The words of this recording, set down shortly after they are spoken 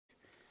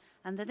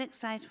And the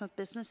next item of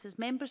business is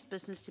members'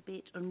 business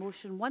debate on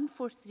motion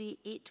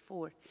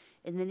 14384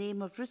 in the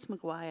name of Ruth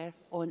Maguire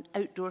on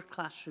Outdoor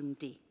Classroom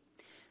Day.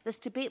 This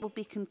debate will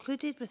be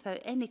concluded without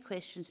any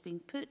questions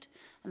being put,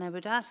 and I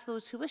would ask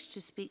those who wish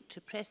to speak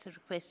to press the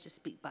request to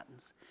speak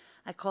buttons.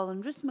 I call on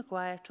Ruth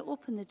Maguire to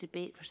open the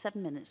debate for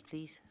 7 minutes,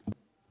 please.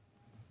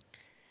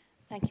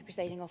 Thank you,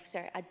 Presiding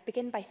Officer. I'd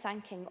begin by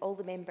thanking all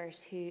the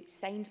members who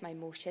signed my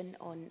motion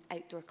on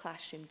Outdoor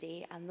Classroom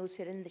Day and those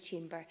who are in the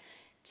chamber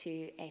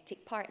to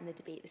take part in the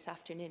debate this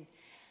afternoon.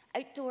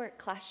 Outdoor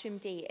Classroom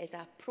Day is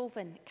a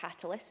proven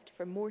catalyst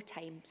for more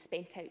time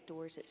spent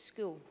outdoors at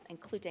school,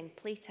 including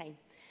playtime.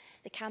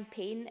 The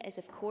campaign is,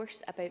 of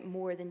course, about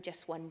more than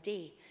just one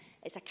day.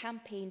 It's a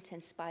campaign to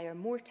inspire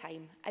more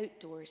time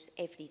outdoors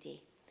every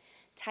day.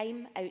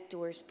 Time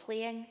outdoors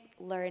playing,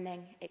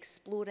 learning,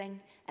 exploring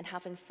and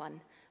having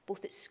fun,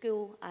 both at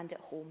school and at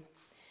home.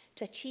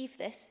 To achieve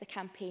this, the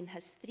campaign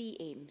has 3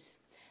 aims.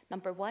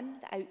 Number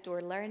 1, that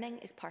outdoor learning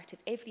is part of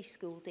every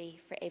school day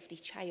for every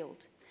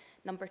child.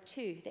 Number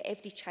 2, that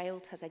every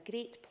child has a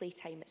great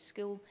playtime at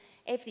school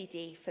every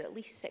day for at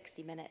least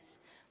 60 minutes,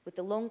 with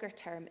the longer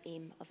term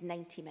aim of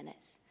 90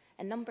 minutes.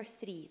 And number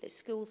 3, that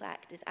schools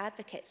act as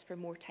advocates for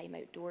more time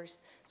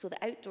outdoors so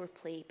that outdoor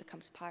play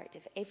becomes part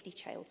of every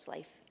child's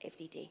life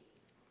every day.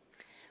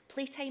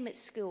 Playtime at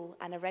school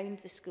and around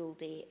the school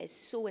day is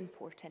so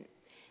important.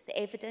 The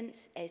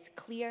evidence is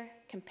clear,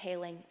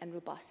 compelling and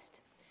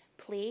robust.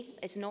 Play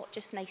is not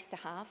just nice to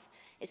have.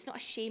 It's not a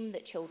shame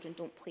that children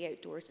don't play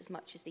outdoors as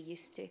much as they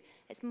used to.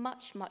 It's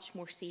much, much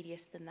more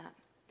serious than that.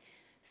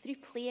 Through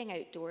playing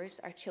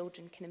outdoors, our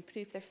children can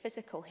improve their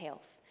physical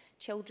health.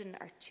 Children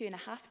are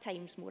 2.5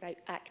 times more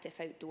active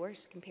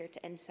outdoors compared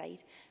to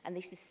inside, and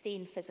they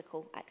sustain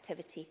physical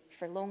activity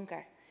for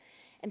longer.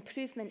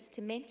 Improvements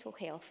to mental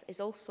health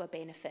is also a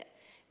benefit.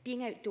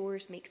 Being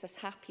outdoors makes us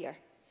happier.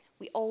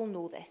 We all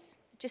know this.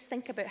 Just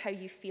think about how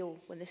you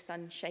feel when the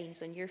sun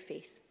shines on your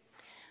face.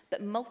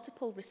 But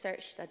multiple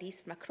research studies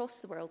from across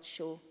the world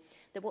show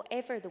that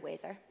whatever the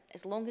weather,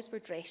 as long as we're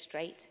dressed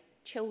right,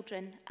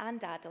 children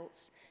and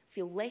adults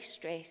feel less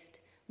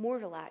stressed, more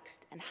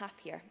relaxed and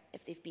happier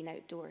if they've been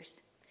outdoors.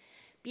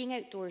 Being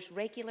outdoors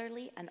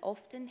regularly and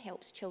often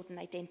helps children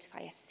identify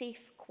a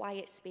safe,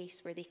 quiet space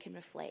where they can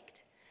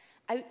reflect.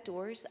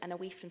 Outdoors and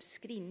away from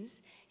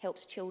screens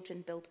helps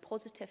children build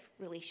positive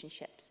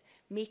relationships,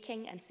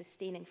 making and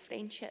sustaining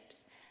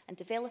friendships and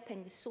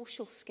developing the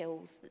social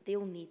skills that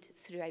they'll need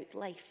throughout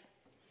life.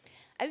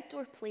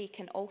 Outdoor play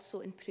can also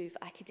improve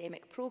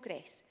academic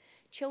progress.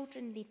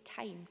 Children need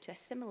time to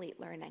assimilate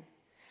learning.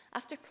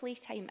 After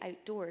playtime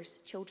outdoors,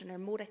 children are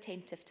more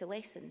attentive to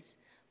lessons,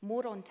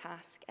 more on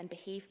task and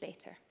behave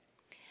better.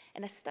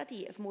 In a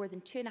study of more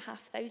than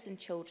 2,500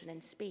 children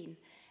in Spain,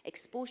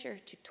 exposure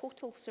to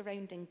total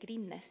surrounding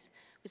greenness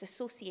was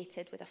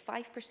associated with a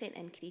 5%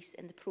 increase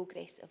in the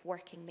progress of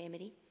working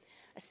memory,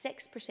 a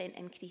 6%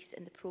 increase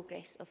in the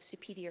progress of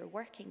superior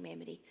working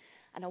memory,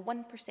 and a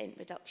 1%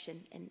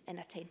 reduction in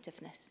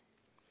attentiveness.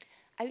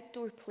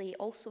 Outdoor play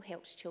also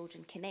helps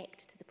children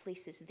connect to the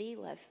places they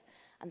live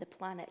and the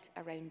planet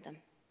around them.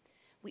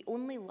 We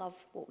only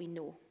love what we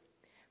know.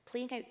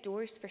 Playing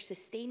outdoors for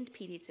sustained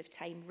periods of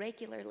time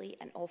regularly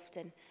and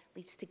often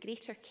leads to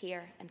greater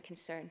care and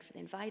concern for the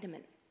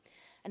environment.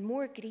 And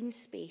more green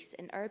space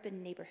in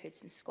urban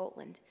neighbourhoods in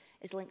Scotland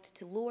is linked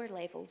to lower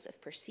levels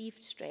of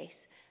perceived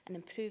stress and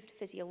improved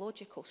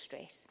physiological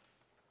stress.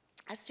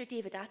 As Sir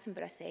David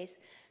Attenborough says,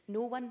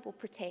 no one will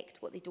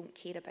protect what they don't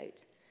care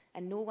about,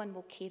 and no one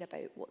will care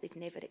about what they've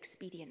never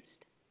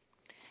experienced.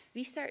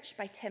 Research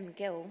by Tim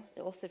Gill,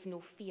 the author of No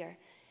Fear,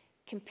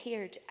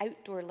 compared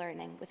outdoor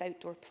learning with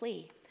outdoor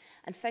play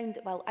and found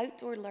that while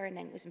outdoor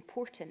learning was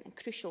important and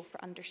crucial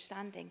for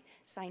understanding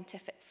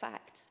scientific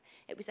facts,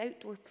 it was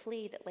outdoor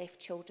play that left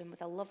children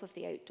with a love of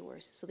the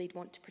outdoors, so they'd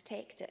want to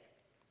protect it.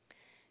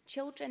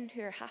 Children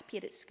who are happier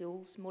at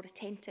schools, more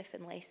attentive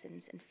in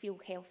lessons and feel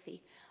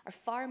healthy are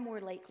far more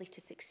likely to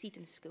succeed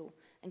in school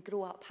and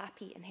grow up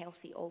happy and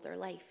healthy all their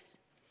lives.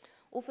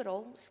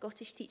 Overall,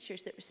 Scottish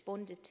teachers that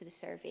responded to the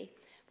survey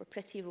were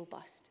pretty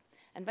robust.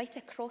 And right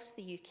across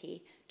the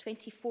UK,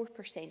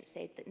 24%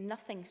 said that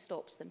nothing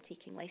stops them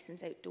taking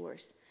lessons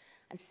outdoors,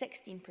 and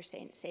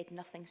 16% said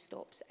nothing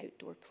stops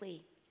outdoor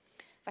play.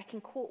 If I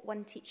can quote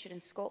one teacher in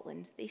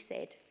Scotland, they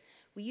said,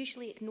 "We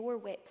usually ignore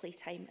wet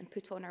playtime and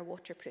put on our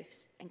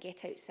waterproofs and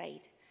get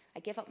outside. I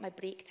give up my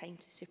break time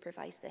to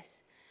supervise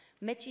this.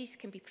 Midges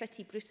can be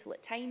pretty brutal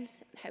at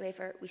times,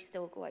 however, we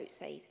still go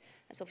outside."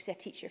 That's obviously a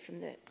teacher from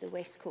the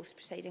West Coast,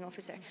 Presiding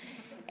Officer.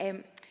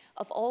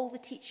 Of all the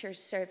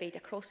teachers surveyed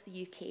across the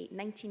UK,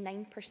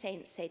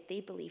 99% said they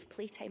believe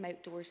playtime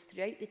outdoors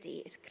throughout the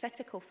day is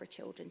critical for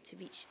children to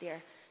reach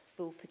their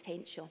full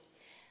potential.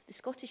 The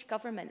Scottish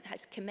Government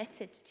has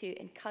committed to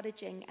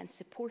encouraging and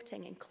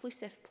supporting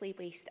inclusive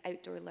play-based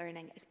outdoor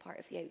learning as part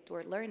of the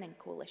Outdoor Learning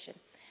Coalition.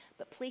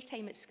 But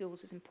playtime at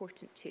schools is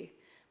important too.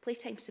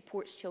 Playtime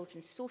supports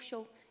children's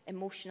social,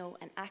 emotional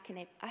and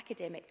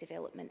academic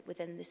development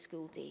within the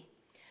school day.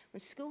 When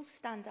schools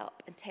stand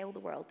up and tell the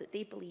world that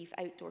they believe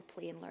outdoor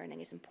play and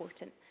learning is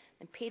important,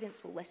 and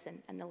parents will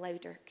listen and the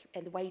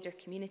wider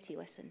community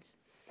listens.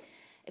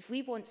 If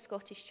we want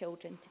Scottish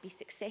children to be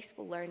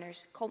successful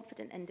learners,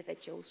 confident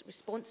individuals,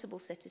 responsible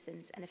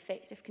citizens and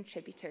effective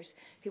contributors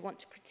who want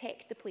to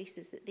protect the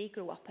places that they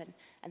grow up in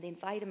and the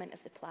environment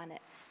of the planet,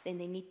 then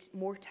they need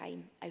more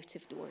time out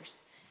of doors.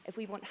 If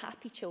we want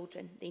happy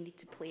children, they need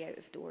to play out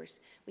of doors.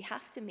 We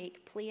have to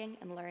make playing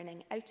and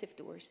learning out of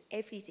doors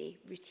every day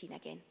routine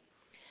again.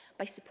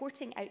 By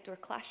supporting Outdoor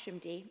Classroom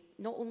Day,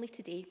 not only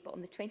today, but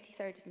on the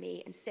 23rd of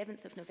May and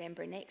 7th of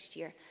November next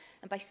year,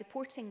 and by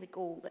supporting the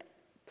goal that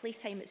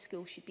playtime at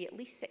school should be at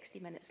least 60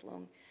 minutes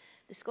long,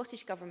 the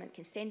Scottish Government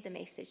can send the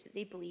message that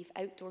they believe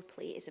outdoor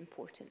play is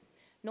important,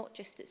 not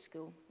just at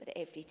school, but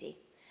every day.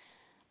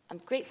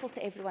 I'm grateful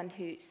to everyone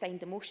who signed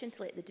the motion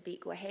to let the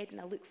debate go ahead, and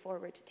I look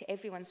forward to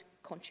everyone's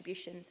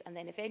contributions. And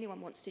then if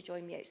anyone wants to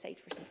join me outside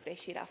for some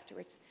fresh air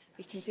afterwards,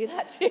 we can do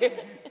that too.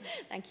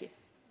 Thank you.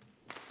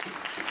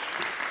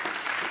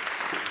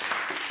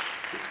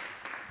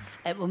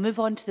 We'll move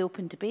on to the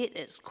open debate.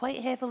 It's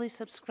quite heavily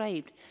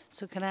subscribed,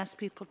 so can I ask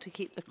people to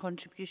keep their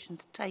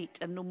contributions tight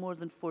and no more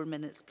than 4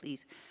 minutes,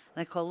 please.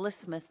 And I call Liz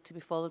Smith to be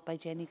followed by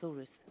Jenny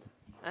Gilruth.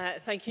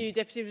 Thank you,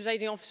 Deputy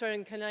Presiding Officer,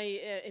 and can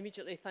I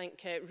immediately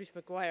thank Ruth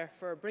Maguire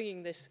for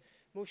bringing this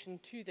motion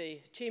to the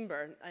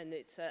Chamber, and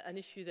it's an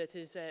issue that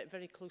is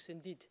very close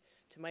indeed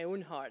to my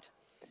own heart.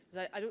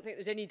 I don't think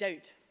there's any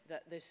doubt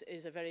that this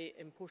is a very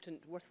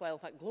important, worthwhile, in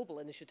fact global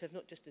initiative,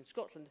 not just in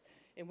Scotland,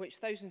 in which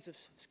thousands of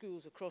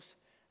schools across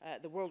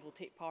the world will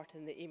take part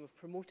in the aim of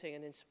promoting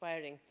and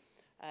inspiring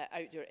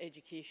outdoor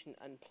education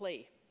and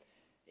play.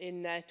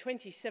 In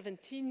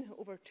 2017,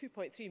 over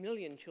 2.3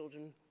 million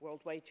children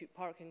worldwide took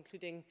part,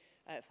 including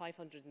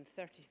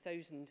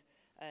 530,000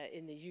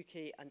 in the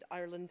UK and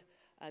Ireland,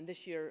 and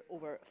this year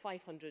over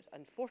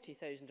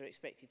 540,000 are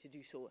expected to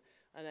do so.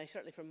 And I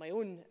certainly, from my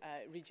own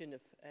region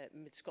of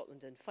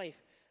Mid-Scotland and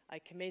Fife, I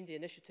commend the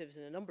initiatives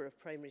in a number of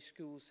primary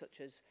schools such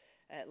as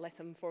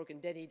Letham,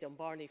 Forgandenny,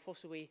 Dumbarnie,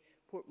 Fossaway,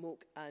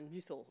 Portmoak and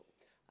Newthall.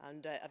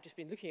 And I've just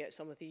been looking at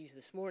some of these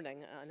this morning,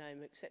 and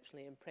I'm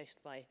exceptionally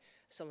impressed by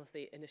some of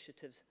the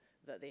initiatives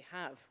that they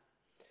have.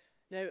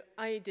 Now,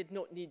 I did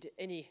not need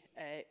any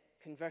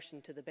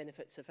conversion to the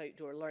benefits of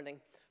outdoor learning,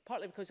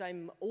 partly because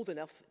I'm old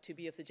enough to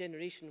be of the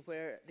generation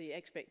where the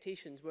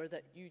expectations were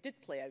that you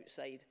did play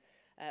outside,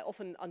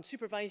 often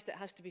unsupervised, it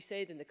has to be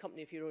said, in the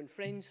company of your own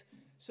friends,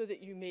 so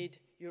that you made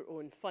your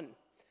own fun.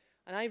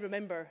 And I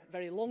remember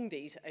very long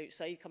days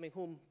outside, coming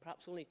home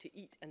perhaps only to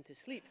eat and to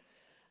sleep,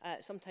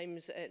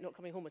 sometimes not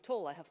coming home at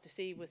all, I have to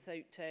say,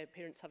 without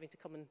parents having to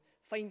come and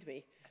find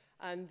me.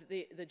 And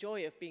the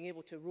joy of being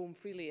able to roam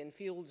freely in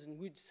fields and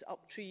woods,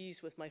 up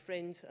trees with my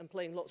friends and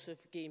playing lots of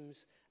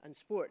games and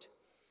sport.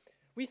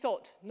 We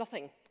thought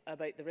nothing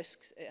about the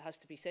risks, it has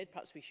to be said,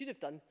 perhaps we should have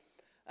done,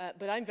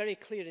 but I'm very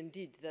clear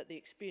indeed that the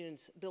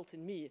experience built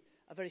in me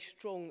a very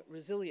strong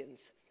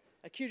resilience,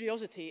 a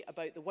curiosity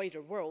about the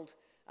wider world,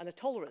 and a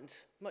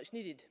tolerance, much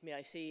needed, may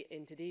I say,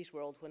 in today's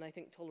world, when I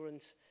think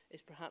tolerance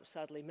is perhaps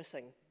sadly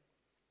missing.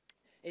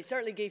 It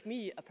certainly gave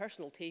me a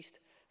personal taste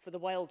for the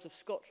wilds of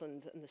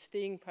Scotland and the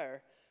staying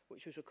power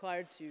which was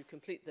required to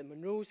complete the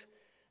Munros,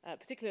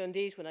 particularly on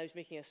days when I was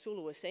making a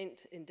solo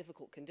ascent in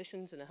difficult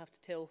conditions. And I have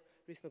to tell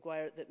Ruth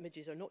Maguire that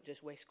midges are not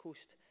just West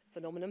Coast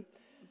phenomenon.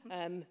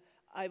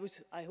 I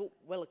was, I hope,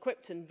 well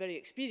equipped and very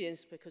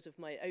experienced because of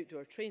my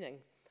outdoor training.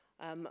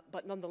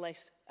 But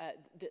nonetheless,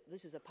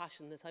 this is a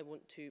passion that I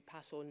want to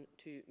pass on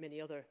to many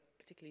other,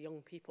 particularly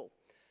young people.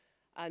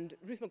 And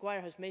Ruth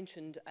Maguire has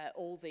mentioned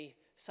all the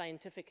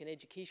scientific and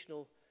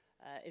educational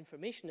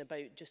information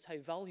about just how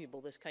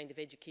valuable this kind of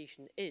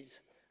education is.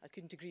 I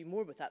couldn't agree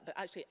more with that, but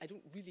actually I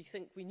don't really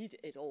think we need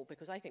it all,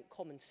 because I think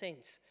common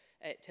sense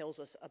tells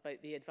us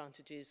about the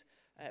advantages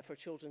for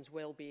children's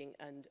well-being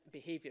and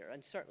behaviour.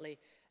 And certainly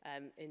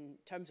in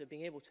terms of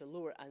being able to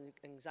lower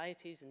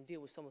anxieties and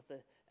deal with some of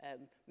the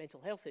mental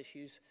health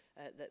issues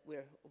that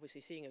we're obviously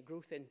seeing a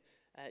growth in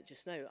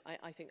just now,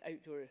 I think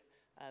outdoor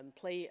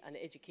play and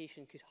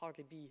education could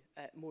hardly be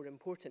more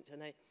important.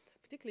 And I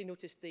particularly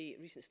noticed the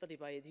recent study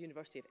by the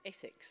University of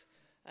Essex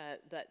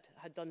that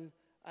had done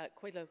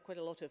quite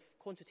a lot of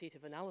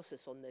quantitative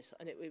analysis on this,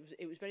 and it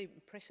was very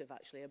impressive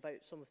actually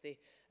about some of the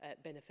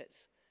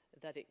benefits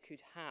that it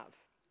could have.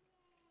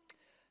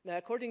 Now,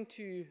 according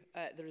to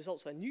the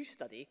results of a new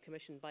study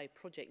commissioned by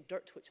Project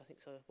DIRT, which I think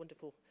is a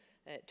wonderful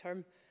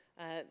term,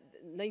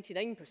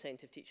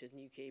 99% of teachers in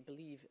the UK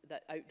believe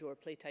that outdoor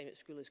playtime at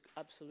school is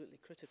absolutely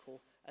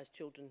critical as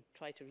children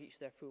try to reach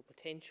their full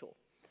potential.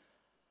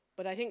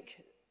 But I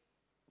think,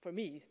 for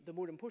me, the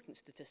more important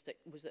statistic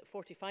was that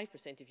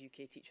 45% of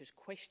UK teachers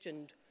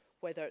questioned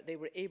whether they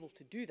were able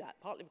to do that,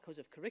 partly because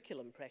of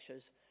curriculum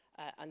pressures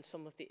and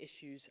some of the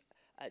issues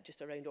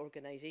just around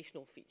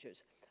organisational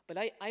features. But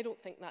I don't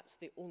think that's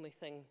the only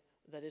thing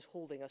that is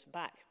holding us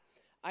back.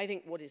 I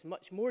think what is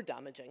much more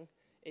damaging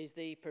is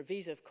the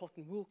pervasive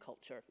cotton wool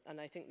culture. And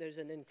I think there's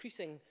an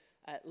increasing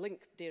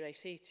link, dare I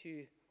say,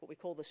 to what we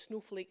call the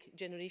snowflake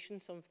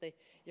generation, some of the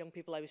young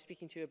people I was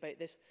speaking to about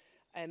this,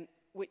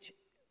 which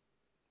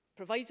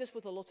provides us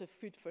with a lot of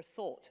food for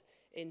thought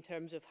in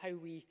terms of how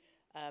we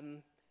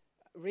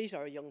raise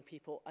our young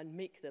people and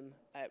make them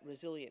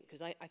resilient.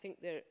 Because I think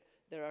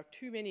there are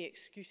too many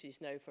excuses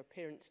now for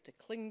parents to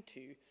cling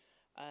to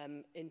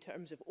in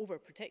terms of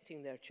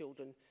overprotecting their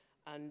children,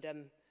 and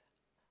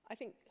I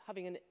think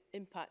having an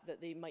impact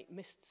that they might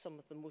miss some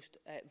of the most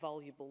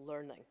valuable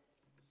learning.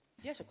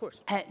 Yes, of course.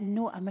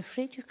 No, I'm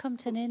afraid you've come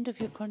to an end of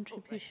your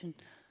contribution.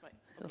 Oh, right.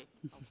 Okay,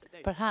 I'll sit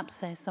down.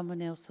 Perhaps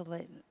someone else will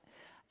let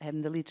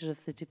the leader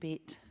of the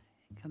debate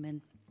come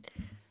in.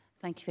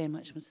 Thank you very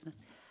much, Ms Smith.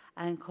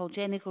 And call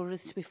Jenny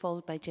Gilruth to be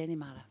followed by Jenny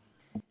Mara.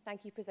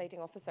 Thank you, Presiding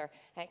Officer.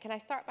 Can I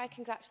start by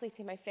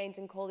congratulating my friend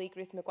and colleague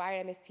Ruth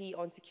Maguire MSP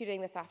on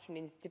securing this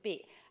afternoon's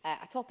debate,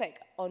 a topic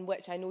on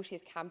which I know she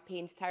has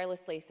campaigned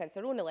tirelessly since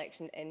her own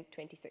election in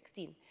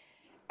 2016.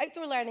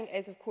 Outdoor learning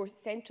is, of course,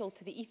 central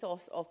to the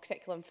ethos of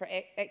Curriculum for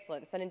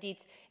Excellence, and indeed,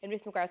 in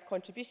Ruth Maguire's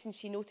contribution,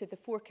 she noted the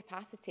 4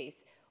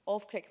 capacities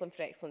of Curriculum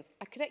for Excellence,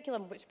 a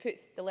curriculum which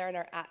puts the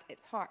learner at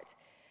its heart.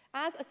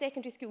 As a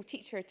secondary school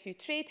teacher to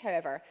trade,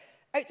 however,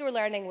 outdoor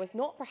learning was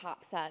not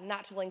perhaps a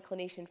natural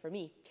inclination for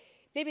me.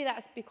 Maybe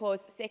that's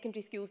because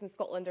secondary schools in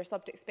Scotland are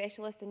subject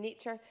specialists in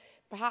nature.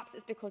 Perhaps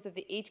it's because of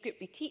the age group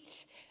we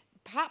teach.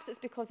 Perhaps it's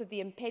because of the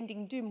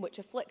impending doom which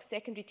afflicts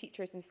secondary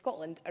teachers in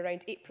Scotland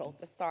around April,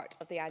 the start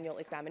of the annual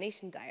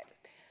examination diet.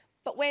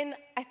 But when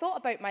I thought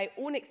about my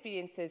own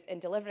experiences in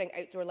delivering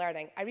outdoor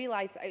learning, I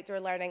realised that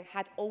outdoor learning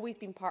had always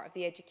been part of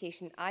the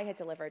education I had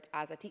delivered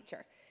as a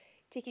teacher.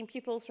 Taking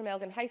pupils from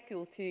Elgin High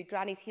School to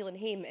Granny's Heel and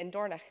Hame in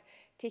Dornoch,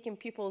 taking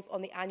pupils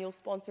on the annual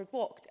sponsored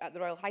walk at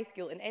the Royal High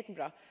School in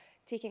Edinburgh,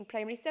 taking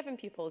primary 7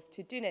 pupils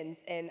to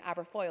Doonans in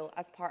Aberfoyle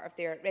as part of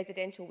their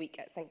residential week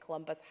at St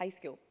Columba's High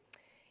School.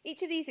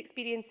 Each of these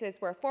experiences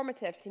were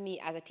formative to me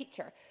as a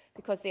teacher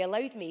because they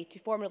allowed me to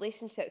form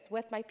relationships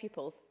with my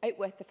pupils out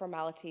with the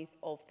formalities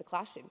of the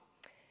classroom.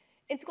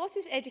 In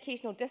Scottish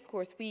educational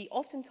discourse, we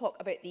often talk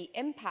about the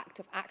impact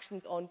of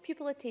actions on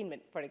pupil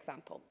attainment, for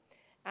example.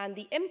 And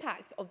the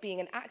impact of being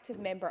an active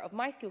member of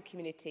my school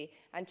community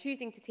and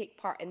choosing to take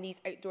part in these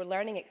outdoor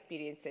learning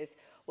experiences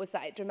was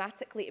that it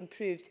dramatically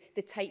improved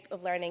the type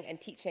of learning and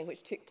teaching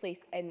which took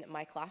place in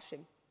my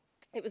classroom.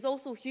 It was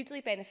also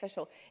hugely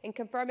beneficial in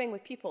confirming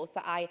with pupils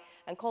that I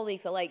and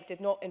colleagues alike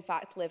did not in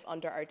fact live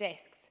under our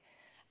desks.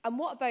 And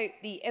what about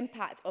the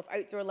impact of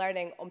outdoor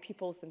learning on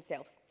pupils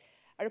themselves?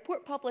 A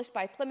report published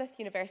by Plymouth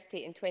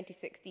University in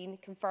 2016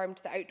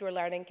 confirmed that outdoor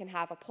learning can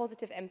have a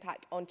positive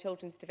impact on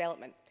children's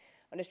development.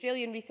 An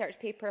Australian research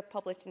paper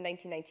published in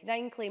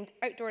 1999 claimed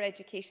outdoor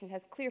education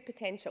has clear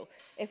potential,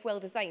 if well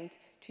designed,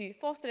 to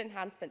foster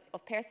enhancements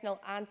of personal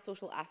and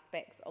social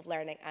aspects of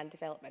learning and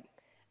development.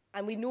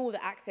 And we know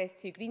that access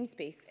to green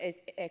space is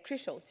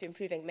crucial to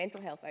improving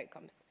mental health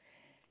outcomes.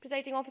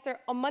 Presiding Officer,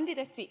 on Monday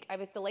this week, I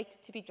was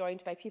delighted to be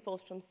joined by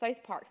pupils from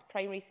South Parks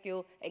Primary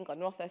School in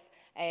Glenrothes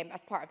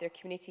as part of their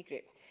community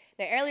group.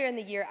 Now, earlier in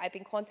the year, I've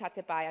been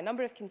contacted by a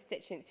number of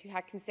constituents who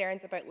had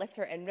concerns about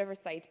litter in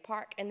Riverside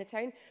Park in the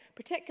town,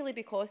 particularly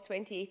because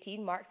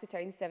 2018 marks the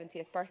town's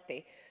 70th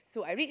birthday.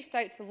 So I reached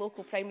out to the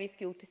local primary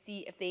school to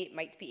see if they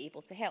might be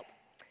able to help.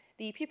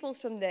 The pupils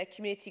from the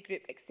community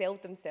group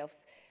excelled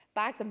themselves.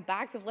 Bags and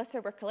bags of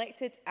litter were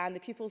collected and the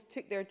pupils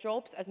took their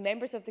jobs as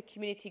members of the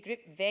community group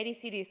very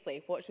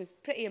seriously, which was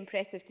pretty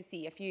impressive to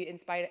see, a few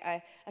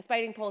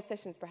aspiring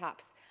politicians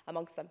perhaps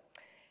amongst them.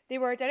 They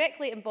were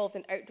directly involved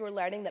in outdoor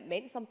learning that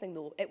meant something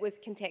though. It was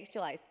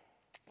contextualised.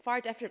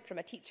 Far different from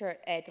a teacher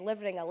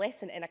delivering a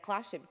lesson in a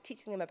classroom,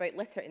 teaching them about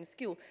litter in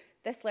school,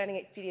 this learning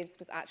experience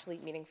was actually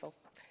meaningful.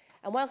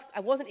 And whilst I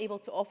wasn't able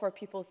to offer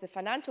pupils the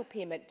financial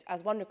payment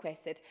as one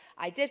requested,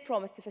 I did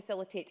promise to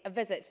facilitate a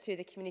visit to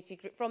the community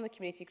group, from the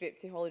community group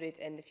to Holyrood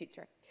in the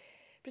future.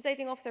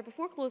 Presiding Officer,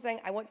 before closing,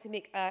 I want to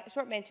make a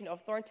short mention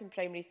of Thornton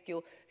Primary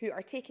School, who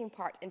are taking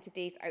part in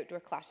today's Outdoor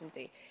Classroom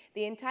Day.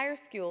 The entire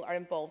school are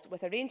involved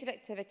with a range of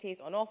activities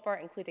on offer,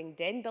 including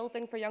den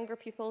building for younger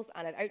pupils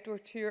and an outdoor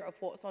tour of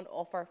what's on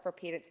offer for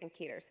parents and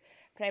carers.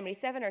 Primary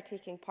 7 are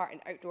taking part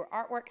in outdoor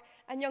artwork,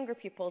 and younger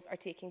pupils are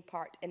taking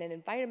part in an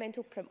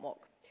environmental print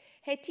walk.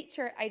 Head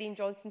teacher Irene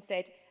Johnson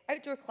said,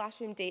 Outdoor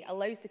Classroom Day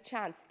allows the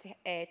chance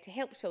to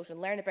help children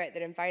learn about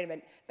their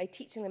environment by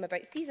teaching them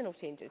about seasonal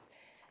changes.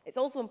 It's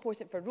also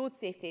important for road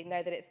safety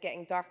now that it's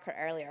getting darker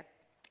earlier.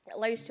 It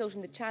allows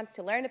children the chance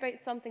to learn about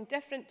something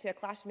different to a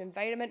classroom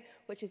environment,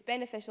 which is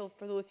beneficial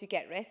for those who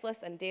get restless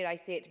and, dare I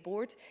say it,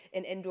 bored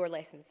in indoor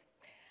lessons.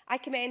 I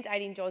commend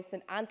Irene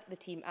Johnson and the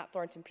team at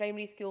Thornton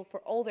Primary School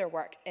for all their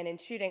work in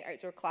ensuring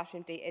Outdoor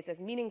Classroom Day is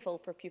as meaningful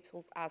for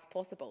pupils as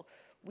possible.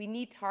 We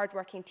need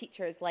hard-working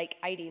teachers like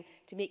Irene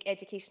to make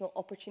educational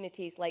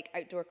opportunities like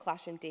Outdoor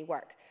Classroom Day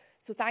work.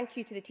 So thank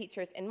you to the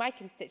teachers in my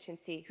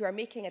constituency who are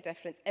making a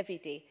difference every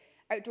day.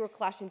 Outdoor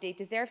Classroom Day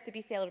deserves to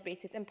be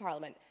celebrated in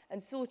Parliament,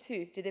 and so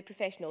too do the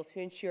professionals who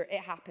ensure it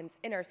happens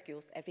in our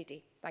schools every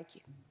day. Thank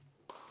you.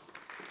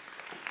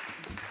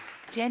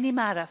 Jenny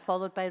Mara,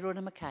 followed by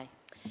Rona Mackay.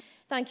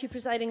 Thank you,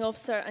 Presiding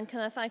Officer, and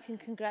can I thank and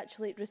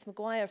congratulate Ruth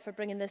Maguire for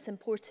bringing this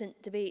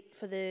important debate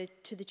to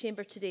the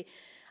Chamber today.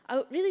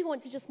 I really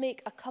want to just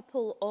make a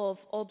couple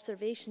of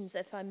observations,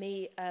 if I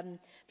may,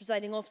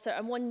 Presiding Officer,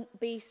 and one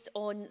based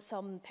on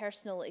some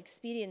personal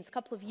experience. A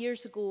couple of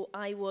years ago,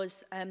 I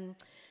was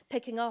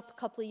picking up a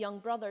couple of young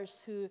brothers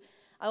who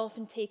I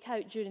often take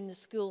out during the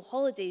school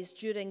holidays,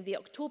 during the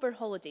October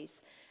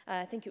holidays.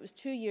 I think it was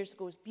 2 years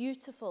ago. It was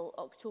beautiful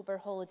October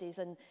holidays,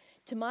 and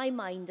to my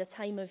mind, a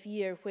time of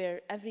year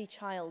where every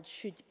child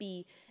should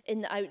be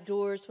in the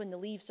outdoors when the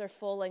leaves are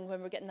falling,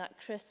 when we're getting that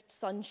crisp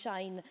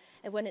sunshine,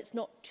 and when it's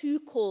not too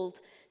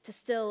cold to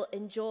still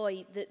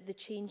enjoy the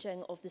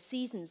changing of the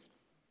seasons.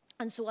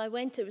 And so I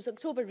went, it was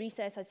October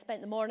recess, I'd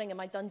spent the morning in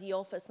my Dundee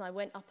office, and I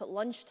went up at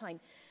lunchtime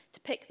to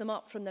pick them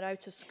up from their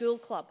out of school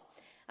club.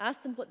 I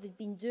asked them what they'd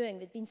been doing.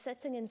 They'd been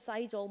sitting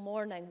inside all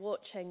morning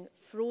watching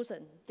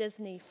Frozen,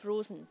 Disney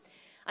Frozen.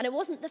 And it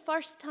wasn't the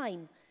first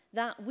time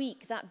that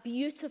week, that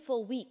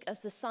beautiful week, as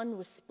the sun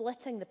was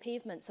splitting the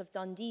pavements of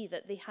Dundee,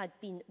 that they had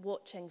been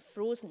watching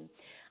Frozen.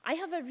 I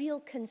have a real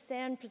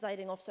concern,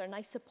 Presiding Officer, and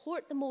I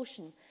support the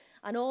motion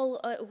and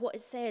all what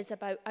it says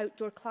about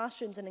outdoor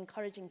classrooms and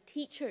encouraging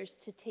teachers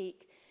to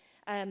take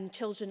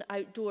children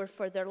outdoor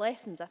for their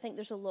lessons. I think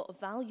there's a lot of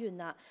value in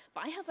that.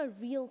 But I have a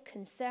real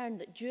concern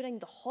that during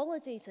the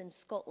holidays in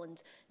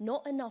Scotland,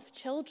 not enough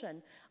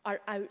children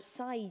are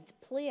outside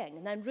playing.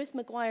 And then Ruth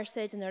Maguire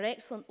said in her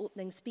excellent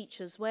opening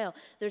speech as well,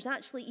 there's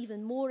actually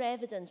even more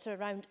evidence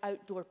around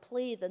outdoor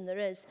play than there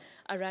is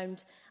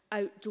around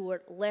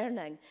outdoor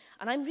learning.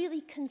 And I'm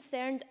really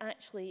concerned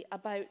actually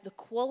about the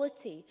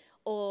quality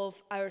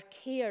of our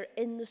care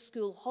in the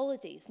school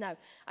holidays. Now,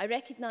 I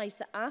recognise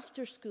that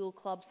after school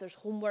clubs there's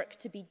homework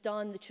to be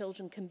done, the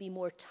children can be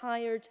more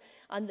tired,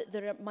 and that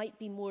there might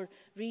be more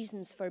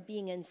reasons for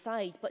being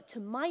inside. But to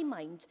my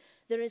mind,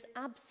 there is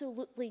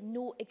absolutely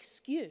no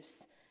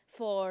excuse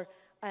for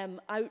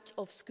out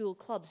of school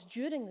clubs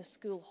during the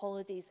school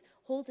holidays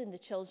holding the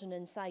children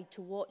inside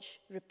to watch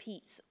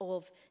repeats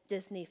of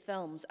Disney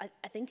films.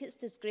 I think it's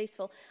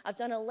disgraceful. I've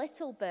done a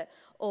little bit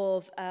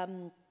of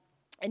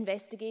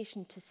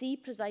investigation to see,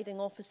 Presiding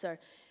Officer,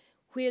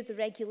 where the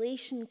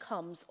regulation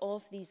comes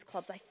of these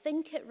clubs. I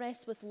think it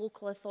rests with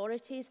local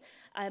authorities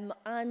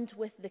and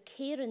with the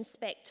Care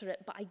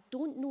Inspectorate, but I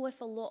don't know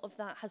if a lot of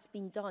that has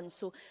been done.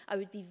 So I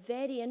would be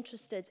very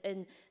interested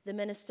in the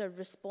Minister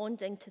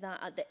responding to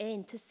that at the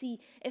end to see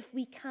if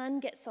we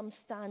can get some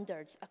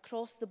standards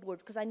across the board,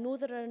 because I know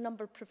there are a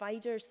number of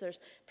providers, there's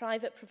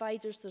private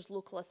providers, there's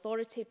local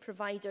authority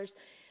providers,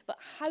 but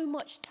how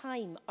much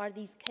time are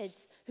these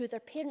kids who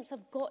their parents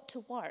have got to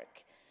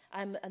work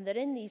and they're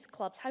in these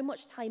clubs, how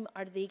much time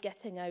are they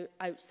getting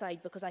outside?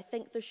 Because I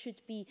think there should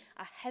be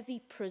a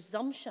heavy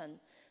presumption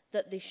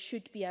that they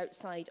should be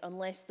outside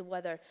unless the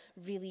weather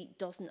really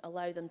doesn't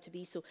allow them to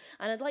be so.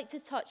 And I'd like to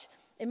touch,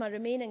 in my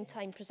remaining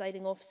time,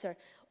 Presiding Officer,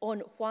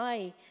 on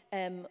why,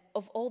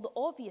 of all the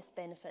obvious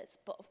benefits,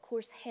 but of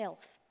course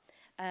health,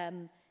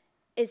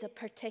 is a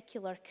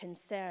particular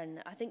concern.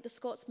 I think the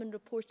Scotsman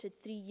reported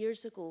 3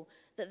 years ago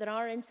that there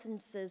are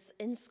instances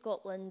in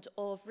Scotland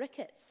of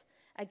rickets.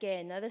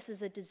 Again, now this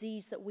is a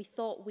disease that we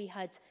thought we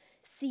had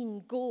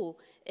seen go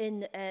in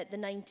the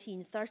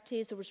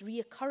 1930s. There was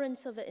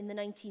reoccurrence of it in the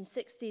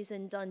 1960s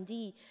in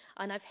Dundee,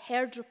 and I've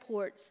heard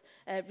reports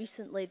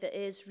recently that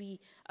it is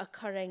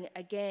reoccurring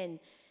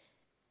again.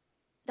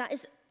 That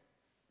is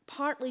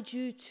partly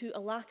due to a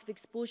lack of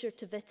exposure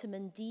to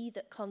vitamin D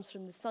that comes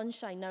from the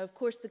sunshine. Now, of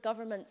course, the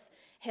government's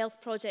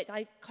health project,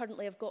 I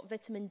currently have got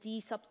vitamin D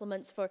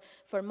supplements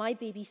for my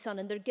baby son,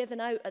 and they're given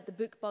out at the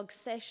book bug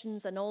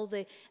sessions and all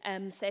the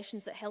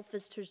sessions that health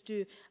visitors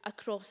do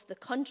across the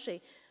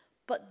country.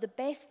 But the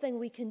best thing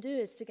we can do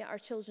is to get our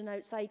children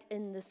outside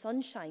in the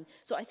sunshine.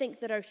 So I think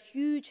there are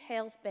huge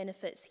health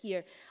benefits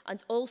here,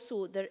 and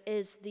also there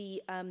is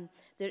the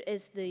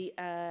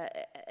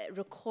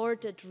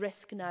recorded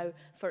risk now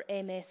for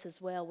MS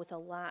as well, with a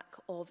lack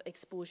of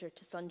exposure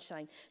to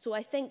sunshine. So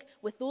I think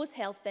with those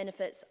health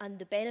benefits and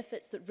the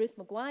benefits that Ruth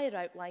Maguire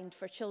outlined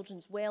for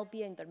children's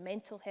well-being, their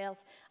mental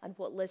health, and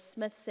what Liz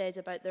Smith said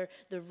about their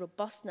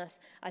robustness,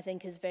 I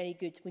think is very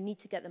good. We need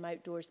to get them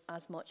outdoors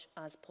as much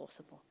as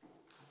possible.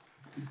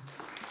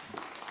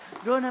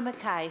 Rona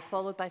Mackay,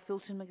 followed by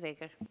Fulton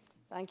McGregor.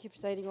 Thank you,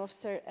 Presiding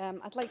Officer.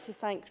 I'd like to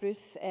thank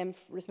Ruth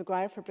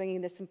Maguire for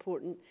bringing this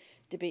important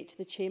debate to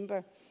the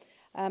Chamber.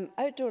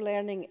 Outdoor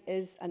learning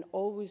is and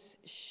always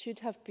should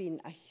have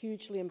been a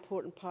hugely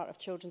important part of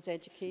children's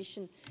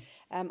education.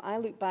 I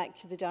look back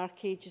to the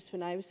dark ages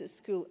when I was at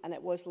school, and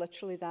it was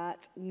literally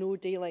that: no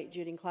daylight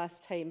during class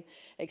time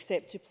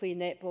except to play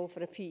netball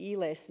for a PE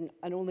lesson,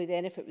 and only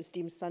then if it was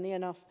deemed sunny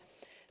enough.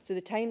 So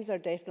the times are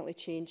definitely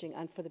changing,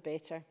 and for the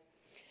better.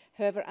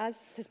 However,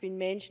 as has been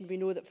mentioned, we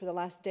know that for the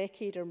last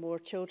decade or more,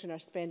 children are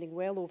spending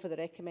well over the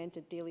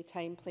recommended daily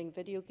time playing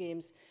video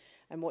games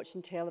and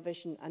watching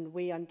television, and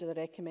way under the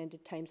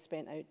recommended time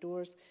spent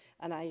outdoors.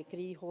 And I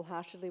agree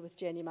wholeheartedly with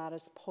Jenny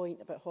Mara's point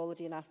about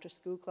holiday and after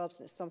school clubs,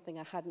 and it's something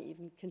I hadn't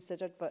even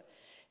considered, but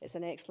it's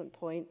an excellent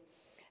point.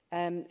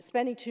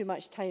 Spending too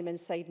much time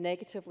inside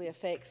negatively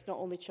affects not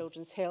only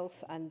children's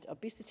health and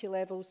obesity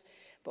levels,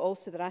 but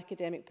also their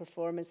academic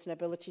performance and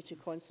ability to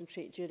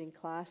concentrate during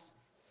class.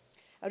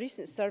 A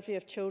recent survey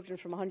of children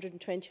from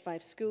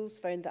 125 schools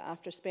found that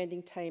after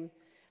spending time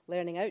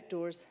learning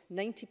outdoors,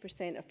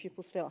 90% of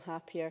pupils felt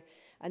happier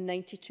and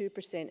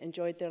 92%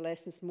 enjoyed their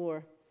lessons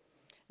more.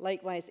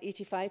 Likewise,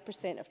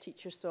 85% of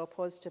teachers saw a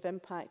positive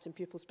impact on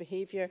pupils'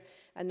 behaviour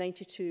and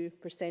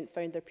 92%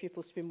 found their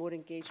pupils to be more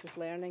engaged with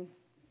learning.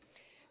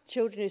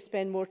 Children who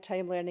spend more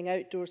time learning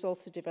outdoors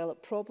also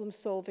develop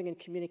problem-solving and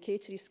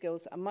communicatory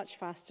skills at a much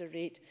faster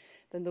rate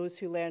than those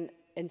who learn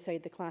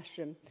inside the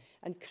classroom.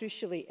 And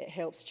crucially, it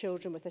helps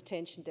children with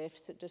attention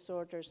deficit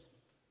disorders.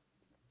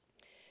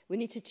 We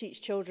need to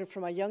teach children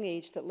from a young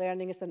age that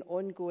learning is an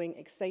ongoing,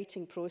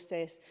 exciting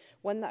process,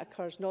 one that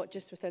occurs not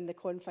just within the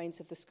confines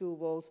of the school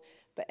walls,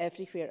 but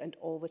everywhere and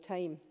all the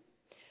time.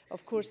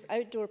 Of course,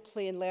 outdoor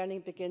play and learning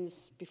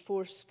begins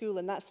before school,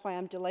 and that's why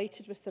I'm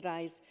delighted with the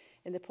rise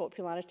in the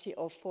popularity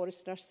of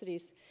forest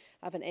nurseries.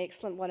 I have an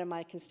excellent one in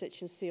my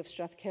constituency of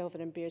Strathkelvin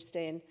and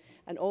Bearsden,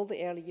 and all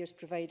the early years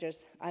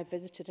providers I've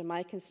visited in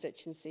my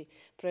constituency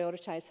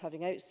prioritise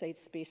having outside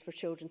space for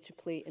children to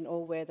play in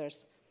all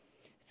weathers.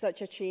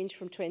 Such a change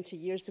from 20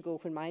 years ago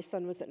when my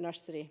son was at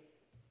nursery.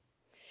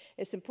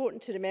 It's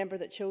important to remember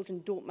that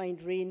children don't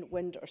mind rain,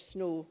 wind or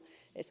snow.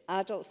 It's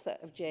adults that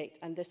object,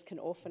 and this can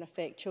often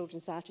affect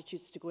children's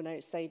attitudes to going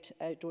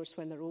outdoors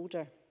when they're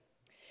older.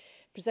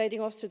 Presiding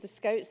Officer, the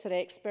Scouts are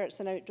experts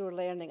in outdoor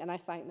learning, and I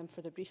thank them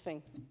for the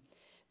briefing.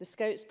 The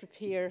Scouts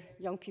prepare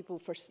young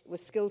people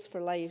with skills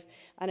for life,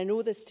 and I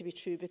know this to be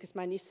true because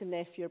my niece and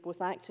nephew are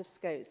both active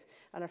Scouts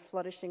and are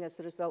flourishing as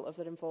a result of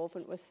their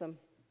involvement with them.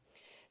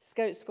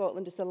 Scout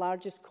Scotland is the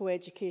largest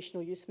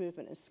co-educational youth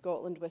movement in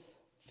Scotland with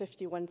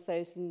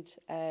 51,000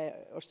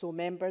 or so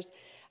members,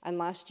 and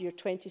last year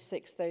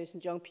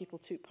 26,000 young people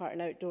took part in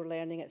outdoor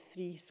learning at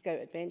 3 Scout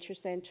Adventure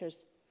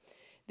Centres.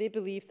 They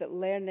believe that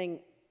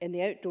learning in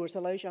the outdoors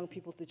allows young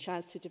people the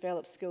chance to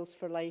develop skills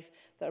for life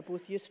that are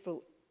both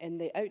useful in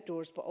the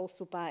outdoors but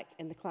also back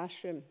in the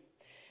classroom.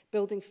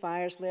 Building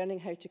fires, learning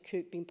how to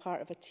cook, being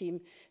part of a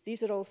team,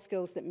 these are all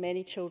skills that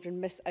many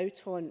children miss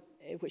out on,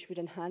 which would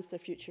enhance their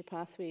future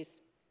pathways.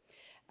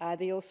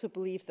 They also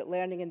believe that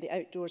learning in the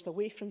outdoors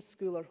away from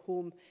school or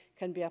home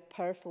can be a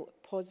powerful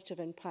positive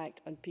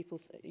impact on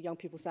young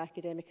people's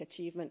academic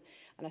achievement,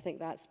 and I think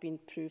that's been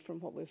proved from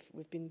what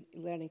we've been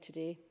learning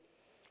today.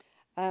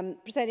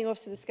 Presiding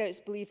Officer, the Scouts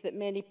believe that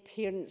many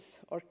parents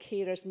or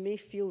carers may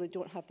feel they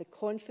don't have the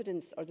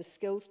confidence or the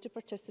skills to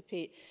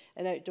participate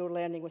in outdoor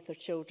learning with their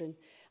children,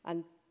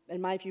 and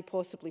in my view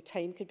possibly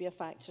time could be a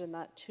factor in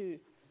that too.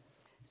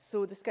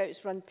 So the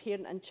Scouts run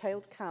parent and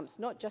child camps,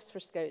 not just for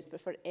Scouts, but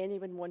for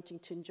anyone wanting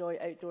to enjoy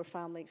outdoor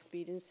family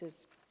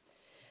experiences.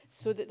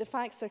 So that the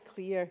facts are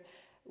clear,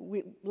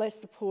 let's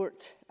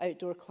support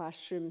Outdoor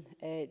Classroom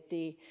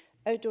Day.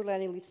 Outdoor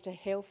learning leads to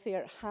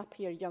healthier,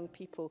 happier young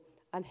people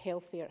and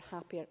healthier,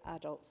 happier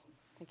adults.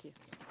 Thank you.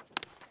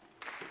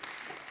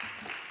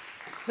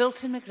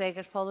 Fulton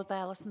McGregor, followed by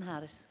Alison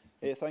Harris.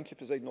 Thank you,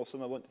 Presiding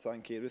Officer. I want to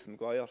thank Ruth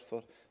Maguire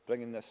for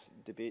bringing this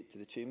debate to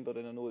the Chamber,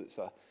 and I know it's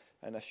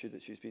an issue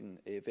that she's been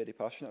very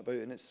passionate about,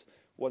 and it's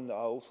one that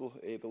I also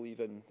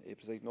believe in,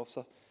 Presiding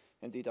Officer.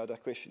 Indeed, I had a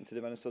question to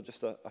the Minister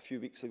just a few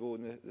weeks ago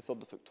on the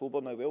 3rd of October,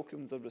 and I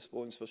welcomed the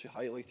response where she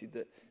highlighted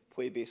that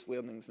play-based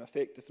learning is an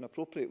effective and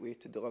appropriate way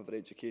to deliver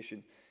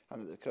education,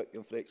 and that the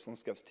Curriculum for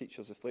Excellence gives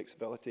teachers the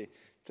flexibility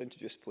to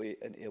introduce play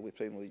in early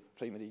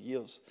primary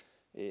years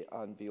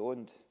and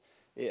beyond.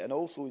 And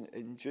also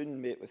in June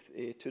met with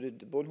Turid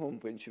de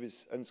Bonholm when she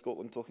was in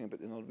Scotland talking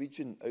about the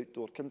Norwegian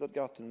outdoor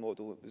kindergarten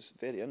model. It was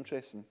very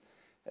interesting.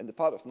 In the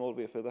part of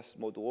Norway where this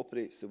model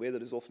operates, the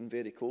weather is often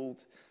very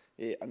cold,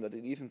 and there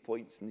are even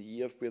points in the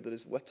year where there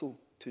is little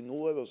to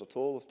no hours at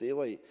all of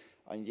daylight,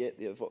 and yet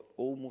they have an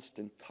almost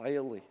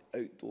entirely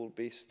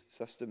outdoor-based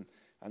system,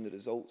 and the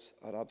results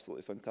are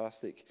absolutely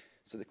fantastic.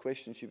 So the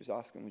question she was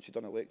asking when she'd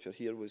done a lecture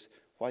here was,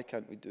 why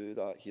can't we do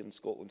that here in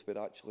Scotland where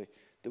actually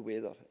the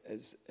weather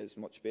is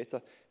much better?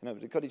 And I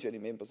would encourage any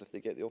members, if they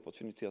get the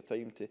opportunity or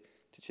time, to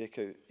check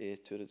out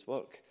Turid's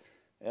work.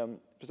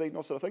 Presiding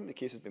Officer, I think the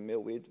case has been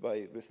well weighed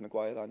by Ruth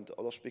Maguire and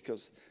other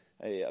speakers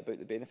about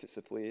the benefits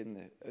of play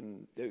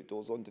in the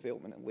outdoors on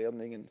development and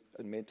learning and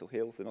mental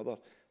health and other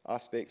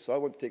aspects. So I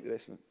want to take the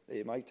rest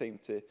of my time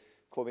to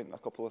comment on a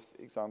couple of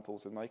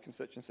examples in my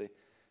constituency.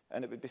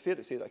 And it would be fair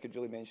to say that I could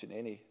really mention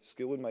any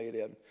school in my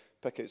area and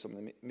pick out some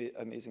of the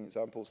amazing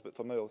examples, but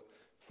for now I'll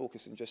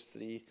focus on just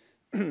 3.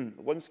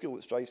 One school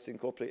that strives to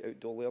incorporate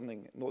outdoor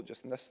learning, not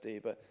just on this day,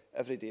 but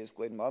every day, is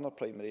Glen Manor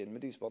Primary in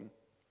Moodiesburn.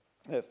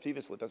 I've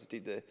previously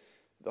visited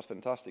their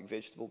fantastic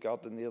vegetable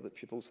garden there that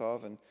pupils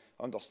have, and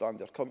understand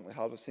they're currently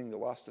harvesting the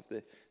last of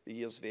the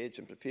year's veg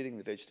and preparing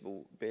the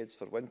vegetable beds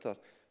for winter,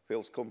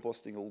 whilst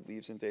composting old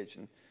leaves and veg.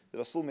 And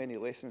there are so many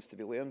lessons to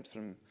be learned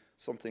from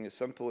something as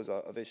simple as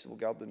a vegetable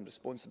garden: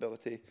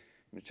 responsibility,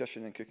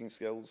 nutrition and cooking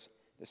skills,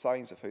 the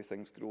science of how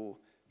things grow,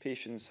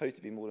 patience, how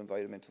to be more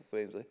environmentally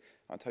friendly,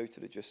 and how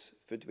to reduce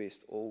food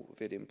waste, all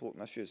very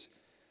important issues.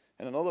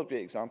 And another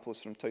great example is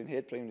from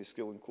Townhead Primary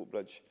School in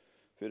Coatbridge,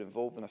 who are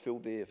involved in a full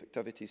day of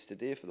activities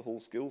today for the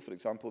whole school. For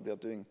example, they're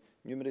doing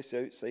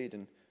numeracy outside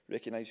and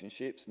recognising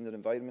shapes in their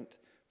environment,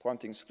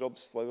 planting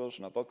scrubs, flowers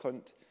and a bug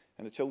hunt.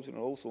 And the children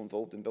are also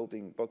involved in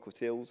building bug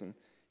hotels and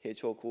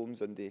hedgehog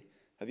homes, and they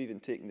have even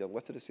taken their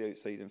literacy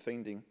outside and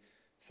finding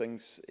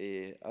things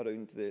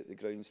around the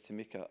grounds to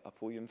make a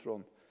poem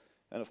from.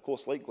 And of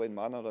course, like Glen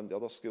Manor and the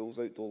other schools,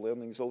 outdoor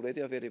learning is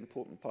already a very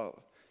important part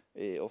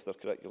of their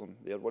curriculum.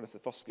 They are one of the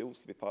first schools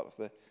to be part of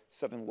the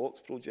 7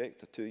 Locks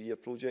project, a 2-year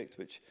project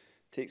which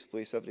takes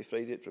place every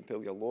Friday at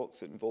Drumpelia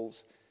Locks. It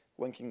involves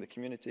linking the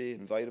community,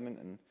 environment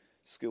and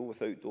school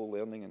with outdoor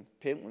learning. And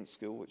Pentland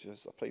School, which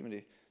is a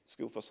primary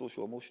school for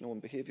social, emotional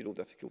and behavioural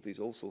difficulties,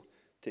 also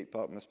take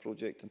part in this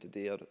project and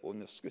today are on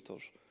their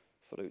scooters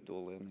for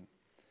outdoor learning.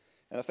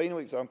 And a final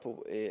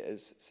example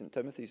is St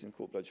Timothy's in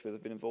Coatbridge, where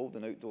they've been involved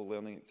in outdoor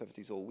learning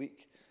activities all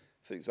week.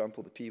 For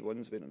example, the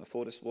P1s went on a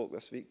forest walk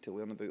this week to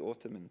learn about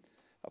autumn and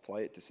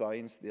apply it to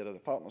science. They are in a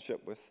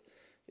partnership with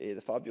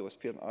the fabulous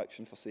Parent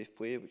Action for Safe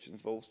Play, which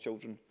involves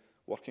children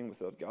working with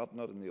their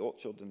gardener in the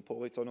orchard and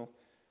polytunnel,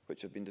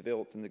 which have been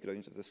developed in the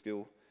grounds of the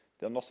school.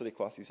 Their nursery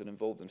classes are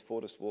involved in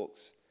forest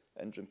walks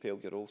in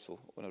Drumpelia also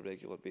on a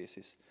regular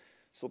basis.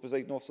 So,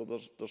 Presiding Officer,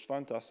 there's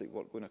fantastic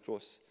work going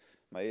across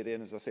my area,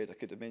 and as I said, I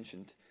could have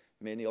mentioned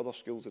many other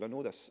schools, and I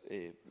know this,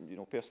 you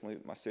know, personally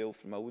myself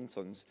from my own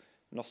sons,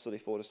 nursery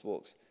forest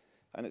walks.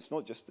 And it's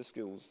not just the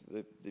schools,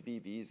 the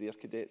BBs, the Air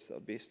Cadets that are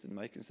based in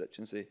my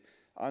constituency,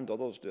 and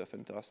others do a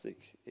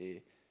fantastic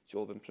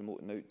job in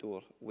promoting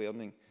outdoor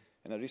learning.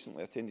 And I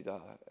recently attended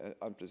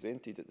and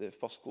presented at the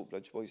first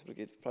Coatbridge Boys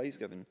Brigade prize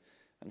giving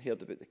and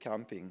heard about the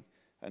camping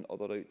and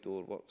other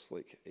outdoor works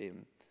like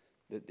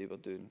that they were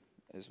doing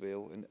as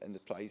well, and the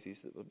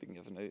prizes that were being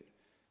given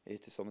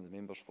out to some of the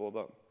members for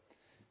that.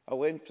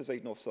 I'll end,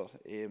 Presiding Officer,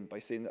 by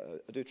saying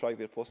that I do try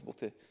where possible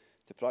to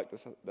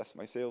practice this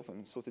myself,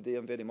 and so today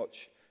I'm very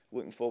much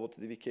looking forward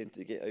to the weekend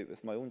to get out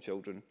with my own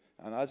children,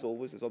 and as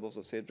always, as others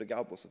have said,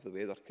 regardless of the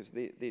weather, because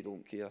they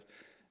don't care,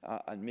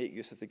 and make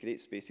use of the great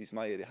spaces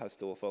my area has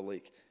to offer,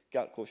 like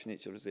Gartcosh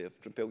Nature Reserve,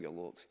 Drumpelia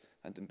Locks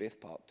and Beth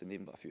Park, to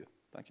name but a few.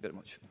 Thank you very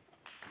much.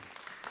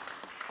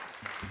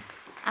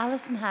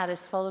 Alison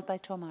Harris, followed by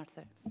Tom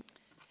Arthur.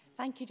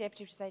 Thank you,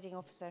 Deputy Presiding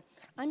Officer.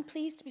 I'm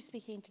pleased to be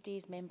speaking in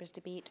today's members'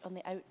 debate on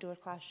the Outdoor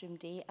Classroom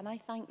Day, and I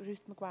thank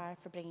Ruth Maguire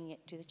for bringing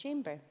it to the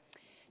Chamber.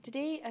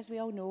 Today, as we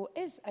all know,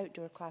 is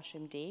Outdoor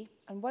Classroom Day,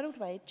 and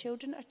worldwide,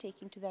 children are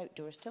taking to the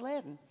outdoors to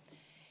learn.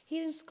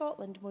 Here in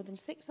Scotland, more than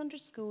 600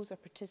 schools are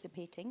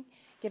participating,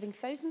 giving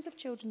thousands of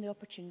children the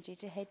opportunity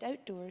to head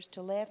outdoors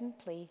to learn,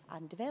 play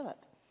and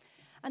develop.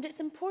 And it's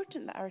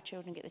important that our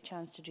children get the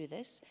chance to do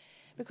this,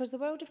 because the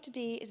world of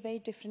today is very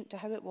different to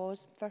how it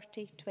was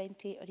 30,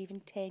 20 or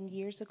even 10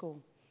 years ago.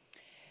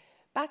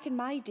 Back in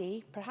my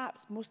day,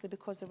 perhaps mostly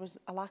because there was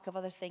a lack of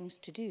other things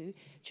to do,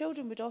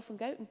 children would often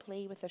go out and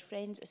play with their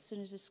friends as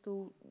soon as the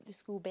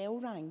school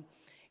bell rang.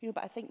 You know,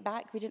 but I think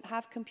back, we didn't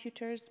have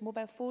computers,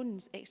 mobile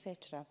phones,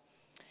 etc.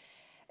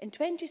 In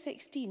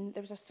 2016,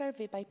 there was a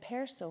survey by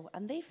Persol,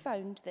 and they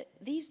found that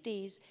these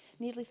days,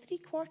 nearly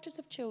 3/4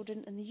 of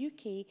children in the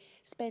UK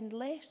spend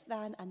less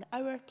than an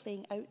hour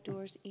playing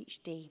outdoors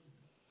each day.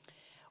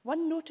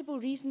 One notable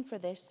reason for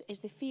this is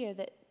the fear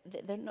that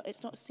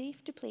it's not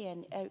safe to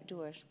play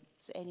outdoors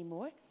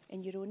anymore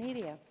in your own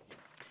area.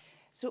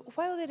 So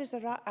while there is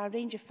a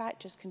range of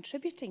factors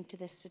contributing to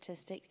this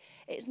statistic,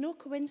 it is no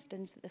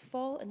coincidence that the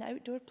fall in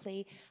outdoor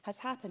play has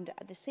happened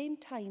at the same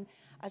time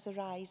as a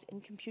rise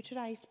in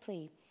computerised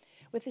play,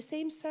 with the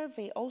same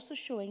survey also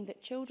showing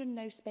that children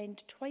now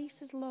spend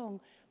twice as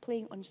long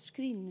playing on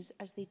screens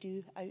as they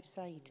do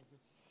outside.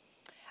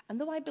 And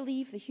though I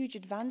believe the huge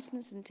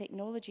advancements in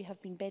technology have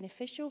been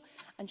beneficial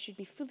and should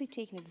be fully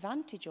taken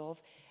advantage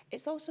of,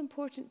 it's also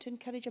important to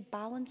encourage a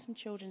balance in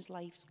children's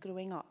lives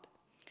growing up.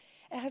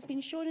 It has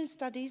been shown in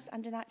studies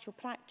and in actual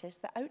practice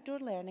that outdoor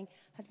learning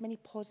has many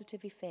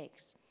positive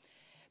effects.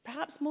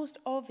 Perhaps most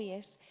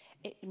obvious,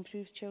 it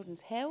improves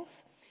children's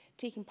health.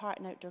 Taking part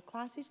in outdoor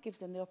classes gives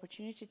them the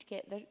opportunity to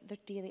get their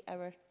daily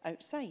hour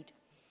outside.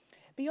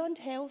 Beyond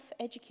health,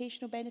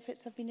 educational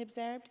benefits have been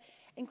observed,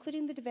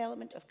 including the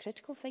development of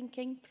critical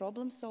thinking,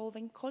 problem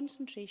solving,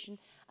 concentration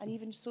and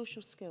even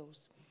social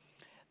skills.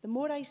 The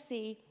more I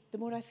say, the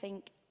more I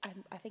think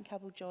I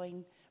will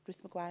join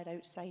Ruth Maguire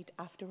outside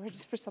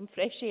afterwards for some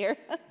fresh air.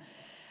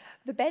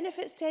 The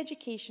benefits to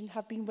education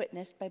have been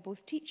witnessed by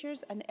both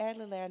teachers and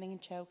early learning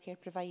and childcare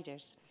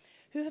providers,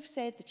 who have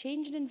said the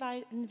changing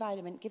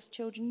environment gives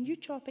children new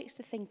topics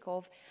to think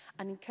of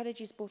and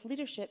encourages both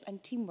leadership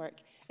and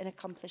teamwork in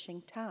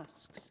accomplishing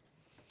tasks.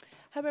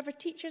 However,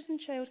 teachers and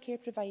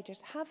childcare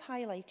providers have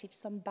highlighted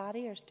some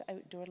barriers to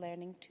outdoor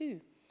learning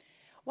too.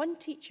 One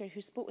teacher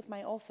who spoke with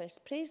my office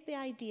praised the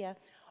idea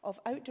of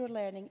outdoor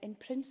learning in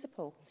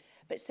principle,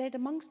 but said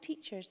amongst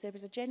teachers there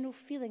was a general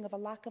feeling of a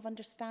lack of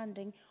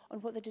understanding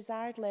on what the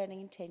desired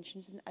learning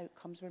intentions and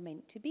outcomes were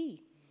meant to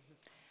be.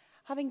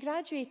 Having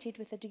graduated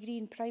with a degree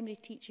in primary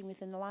teaching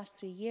within the last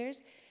 3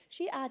 years,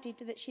 she added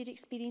that she had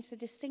experienced a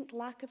distinct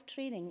lack of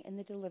training in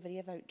the delivery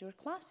of outdoor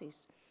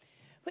classes,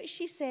 which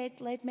she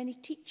said led many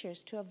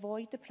teachers to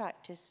avoid the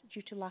practice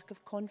due to lack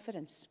of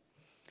confidence.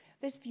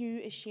 This view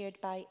is shared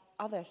by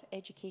other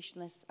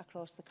educationalists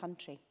across the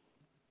country.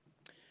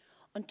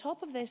 On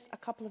top of this, a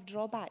couple of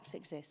drawbacks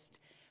exist.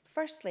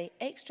 Firstly,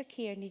 extra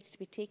care needs to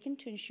be taken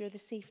to ensure the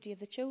safety of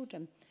the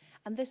children,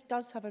 and this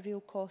does have a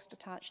real cost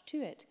attached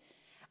to it.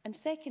 And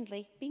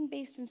secondly, being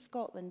based in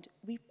Scotland,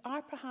 we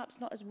are perhaps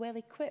not as well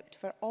equipped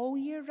for all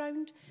year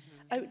round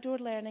outdoor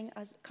learning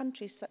as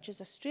countries such as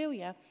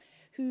Australia,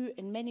 who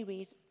in many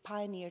ways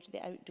pioneered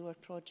the outdoor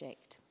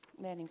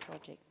learning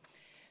project.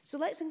 So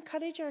let's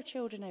encourage our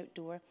children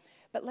outdoor,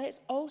 but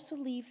let's also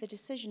leave the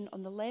decision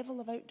on the level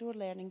of outdoor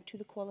learning to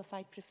the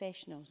qualified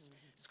professionals,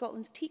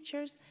 Scotland's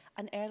teachers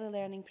and early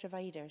learning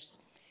providers.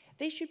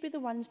 They should be the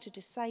ones to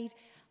decide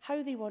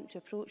how they want to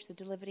approach the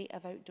delivery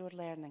of outdoor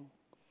learning.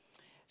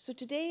 So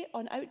today,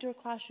 on Outdoor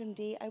Classroom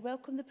Day, I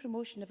welcome the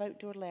promotion of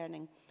outdoor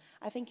learning.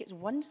 I think it's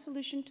one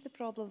solution to the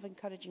problem of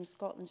encouraging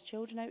Scotland's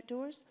children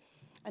outdoors,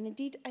 and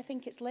indeed I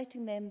think it's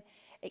letting them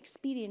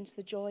experience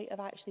the joy of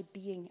actually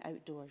being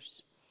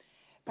outdoors.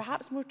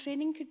 Perhaps more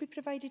training could be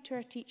provided to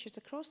our teachers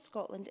across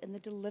Scotland in the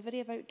delivery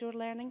of outdoor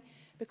learning,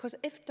 because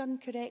if done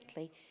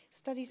correctly,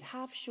 studies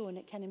have shown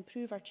it can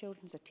improve our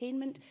children's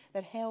attainment,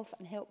 their health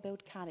and help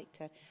build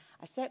character.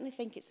 I certainly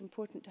think it's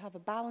important to have a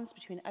balance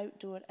between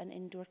outdoor and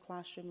indoor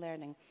classroom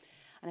learning.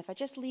 And if I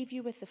just leave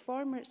you with the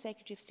former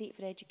Secretary of State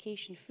for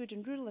Education, Food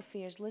and Rural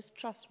Affairs, Liz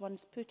Truss,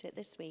 once put it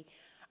this way: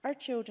 our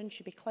children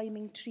should be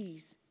climbing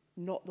trees,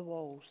 not the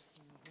walls.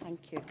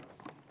 Thank you.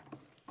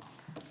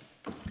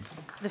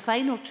 The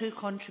final two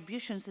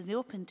contributions in the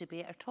open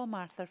debate are Tom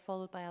Arthur,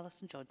 followed by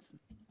Alison Johnson.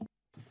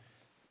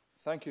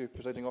 Thank you,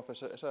 Presiding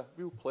Officer. It's a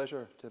real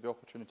pleasure to have the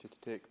opportunity to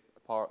take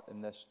part in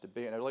this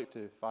debate, and I'd like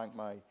to thank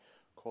my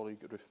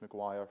colleague Ruth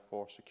Maguire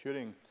for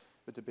securing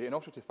the debate, and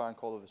also to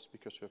thank all of the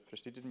speakers who have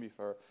preceded me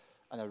for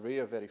an array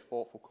of very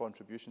thoughtful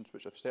contributions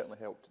which have certainly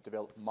helped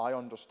develop my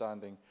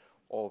understanding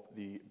of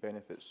the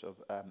benefits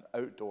of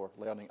outdoor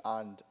learning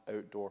and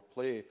outdoor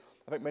play.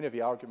 I think many of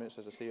the arguments,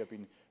 as I say, have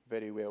been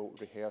very well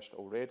rehearsed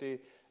already,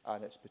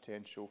 and its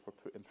potential for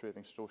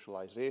improving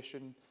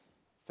socialisation,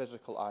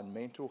 physical and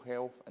mental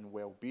health and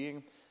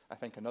well-being. I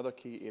think another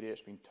key area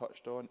that's been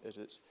touched on is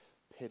its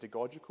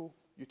pedagogical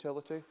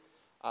utility.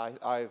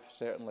 I've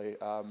certainly,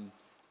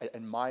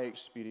 in my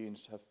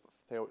experience, have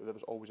felt that there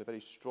was always a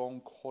very strong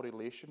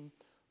correlation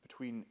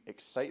between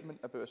excitement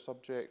about a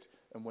subject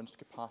and one's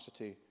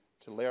capacity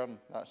to learn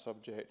that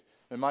subject.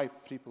 In my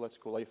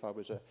pre-political life, I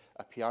was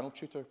a piano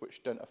tutor,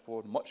 which didn't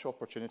afford much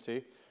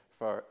opportunity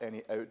for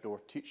any outdoor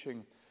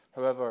teaching.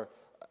 However,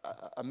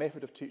 a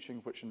method of teaching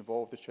which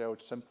involved the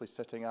child simply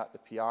sitting at the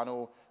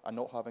piano and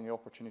not having the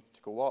opportunity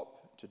to go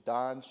up, to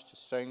dance, to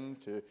sing,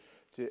 to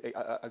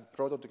a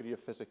broader degree of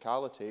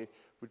physicality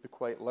would be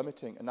quite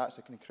limiting, and that's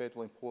an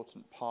incredibly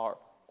important part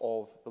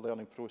of the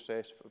learning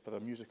process for a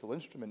musical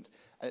instrument.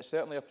 And it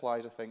certainly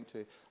applies, I think,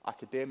 to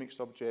academic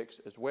subjects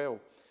as well.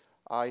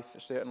 I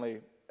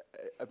certainly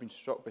have been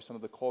struck by some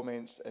of the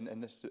comments in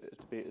this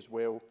debate as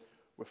well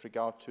with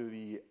regard to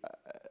the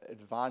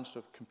advance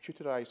of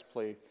computerised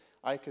play.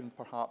 I can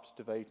perhaps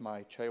divide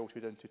my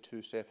childhood into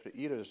two separate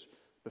eras,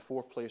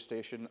 before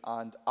PlayStation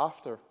and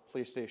after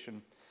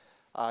PlayStation.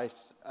 I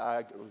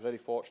was very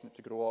fortunate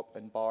to grow up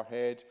in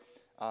Barrhead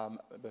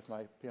with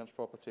my parents'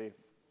 property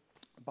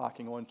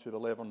backing onto the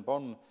Levern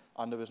Burn,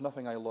 and there was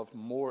nothing I loved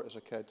more as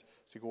a kid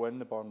to go in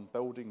the burn,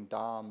 building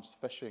dams,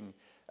 fishing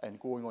and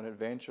going on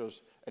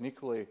adventures. And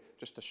equally,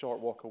 just a short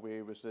walk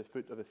away was the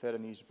foot of the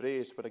Ferronese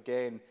Braes, where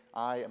again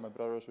I and my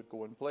brothers would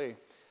go and play.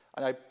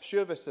 And I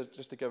share this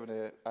just to give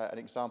an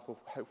example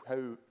of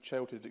how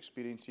childhood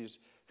experiences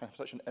can have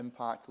such an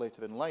impact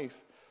later in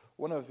life.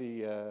 One of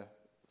the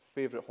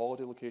favourite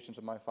holiday locations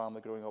of my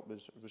family growing up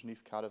was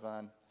Roseneath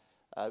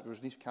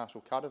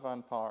Castle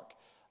Caravan Park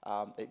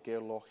at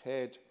Gairloch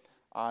Head.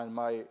 And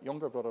my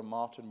younger brother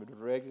Martin would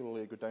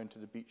regularly go down to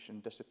the beach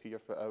and disappear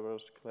for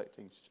hours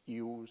collecting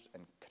eels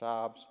and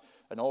crabs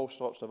and all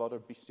sorts of other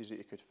beasties that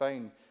he could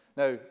find.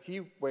 Now,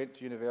 he went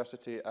to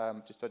university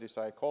to study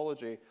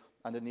psychology,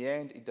 and in the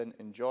end he didn't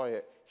enjoy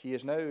it. He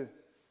is now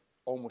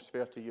almost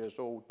 30 years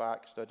old,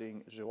 back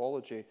studying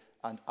zoology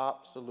and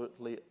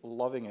absolutely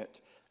loving it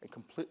and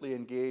completely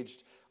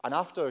engaged. And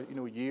after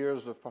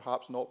years of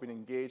perhaps not being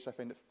engaged, I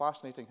find it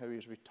fascinating how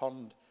he's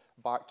returned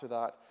back to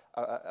that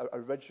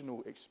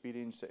original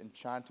experience that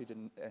enchanted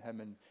him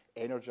and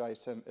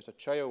energised him as a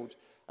child.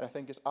 And I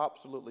think it's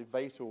absolutely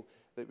vital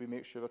that we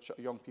make sure our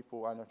young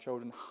people and our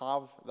children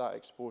have that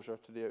exposure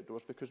to the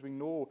outdoors, because we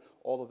know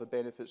all of the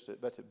benefits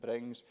that it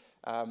brings,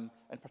 and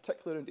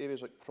particularly in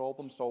areas like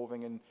problem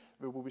solving, and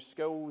there will be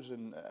skills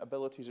and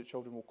abilities that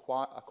children will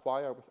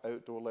acquire with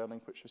outdoor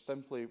learning which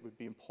simply would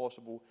be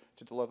impossible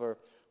to deliver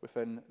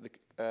within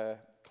the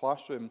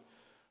classroom.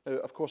 Now,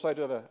 of course, I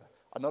do have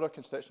another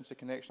constituency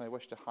connection I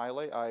wish to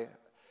highlight. I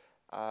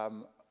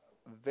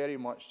very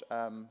much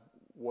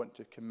want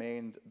to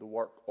commend the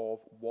work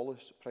of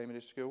Wallace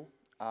Primary School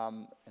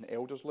in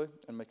Elderslie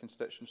in my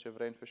constituency of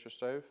Renfrewshire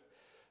South.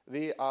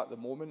 They at the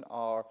moment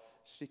are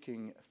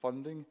seeking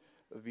funding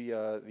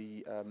via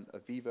the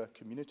Aviva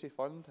Community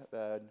Fund.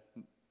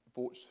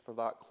 Votes for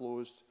that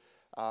closed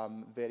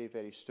very,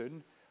 very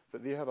soon.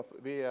 But they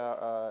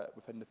are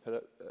within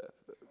the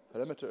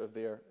perimeter of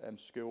their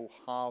school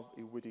have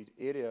a wooded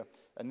area,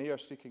 and they are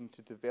seeking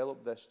to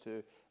develop this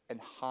to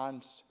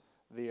enhance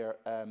their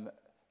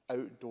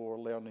outdoor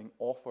learning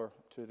offer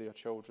to their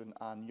children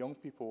and young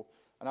people.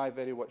 And I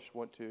very much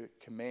want to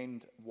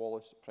commend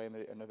Wallace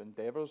Primary in their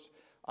endeavours,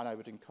 and I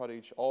would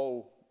encourage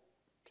all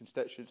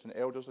constituents and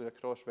elderly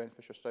across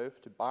Renfrewshire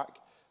South to back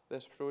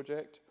this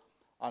project.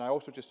 And I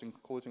also, just in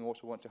closing,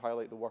 also want to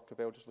highlight the work of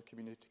Elderslie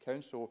Community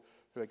Council,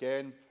 who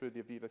again, through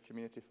the Aviva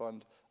Community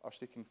Fund, are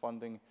seeking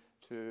funding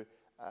to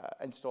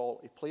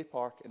install a play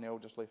park in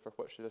Elderslie, for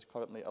which there is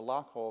currently a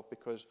lack of,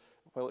 because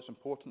while it's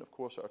important, of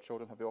course, that our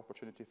children have the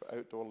opportunity for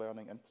outdoor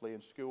learning and play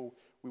in school,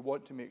 we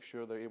want to make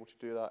sure they're able to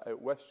do that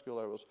out with school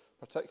hours,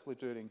 particularly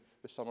during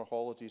the summer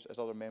holidays, as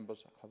other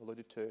members have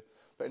alluded to.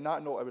 But in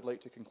that note, I would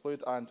like to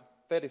conclude and,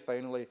 very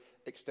finally,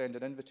 extend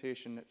an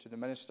invitation to the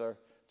Minister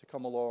to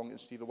come along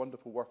and see the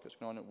wonderful work that's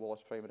going on at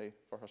Wallace Primary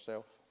for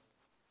herself.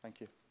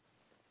 Thank you.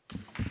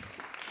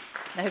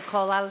 Now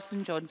call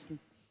Alison Johnson.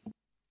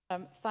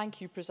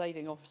 Thank you,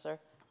 Presiding Officer.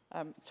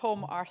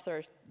 Tom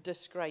Arthur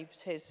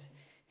describes his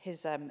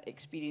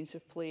experience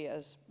of play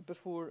as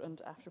before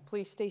and after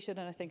PlayStation,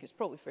 and I think it's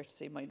probably fair to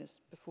say mine is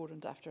before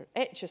and after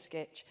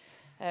Etch-a-Sketch,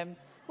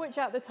 which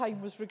at the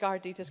time was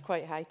regarded as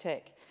quite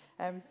high-tech.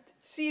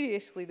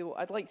 Seriously, though,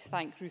 I'd like to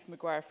thank Ruth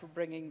Maguire for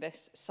bringing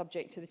this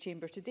subject to the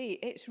Chamber today.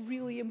 It's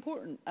really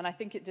important, and I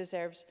think it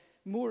deserves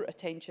more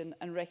attention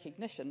and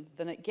recognition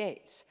than it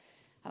gets.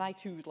 And I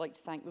too would like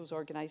to thank those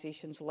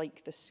organisations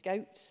like the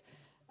Scouts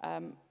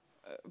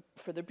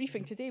for their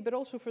briefing today, but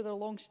also for their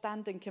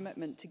long-standing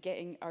commitment to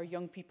getting our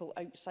young people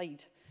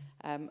outside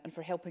and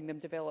for helping them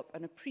develop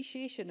an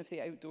appreciation of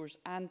the outdoors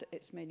and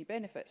its many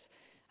benefits.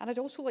 And I'd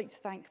also like to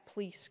thank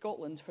Play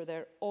Scotland for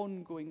their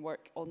ongoing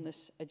work on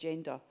this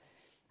agenda.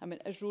 I mean,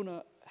 as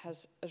Rona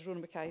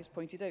Mackay has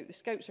pointed out, the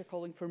Scouts are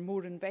calling for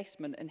more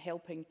investment in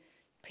helping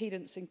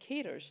parents and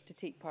carers to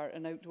take part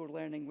in outdoor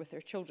learning with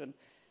their children.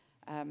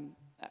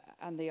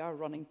 And they are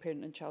running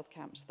parent and child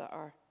camps that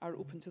are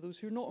open to those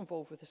who are not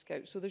involved with the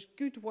Scouts. So there's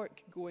good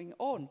work going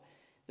on.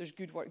 There's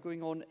good work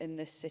going on in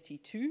this city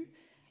too.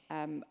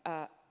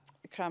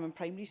 Crammon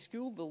Primary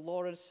School, the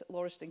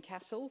Lauriston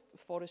Castle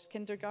Forest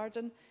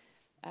Kindergarten,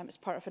 it's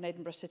part of an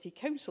Edinburgh City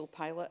Council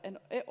pilot, and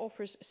it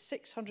offers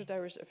 600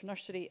 hours of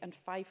nursery and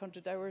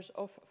 500 hours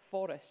of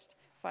forest.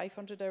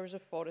 500 hours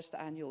of forest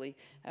annually.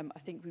 I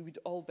think we would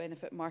all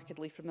benefit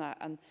markedly from that,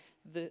 and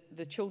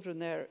the children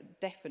there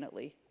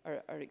definitely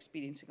are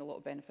experiencing a lot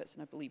of benefits,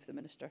 and I believe the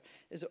Minister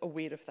is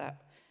aware of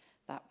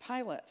that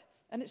pilot.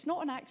 And it's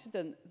not an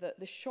accident that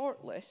the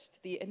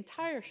shortlist, the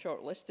entire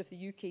shortlist of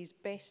the UK's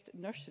best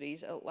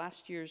nurseries at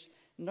last year's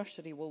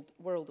Nursery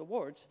World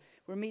Awards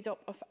were made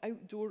up of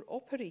outdoor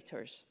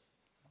operators.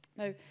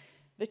 Now,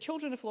 the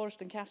children of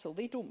Lauriston Castle,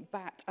 they don't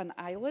bat an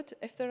eyelid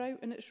if they're out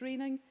and it's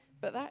raining,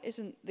 but that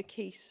isn't the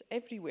case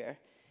everywhere.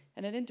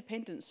 In an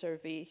independent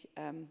survey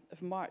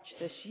of March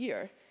this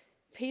year,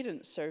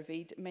 parents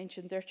surveyed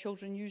mentioned their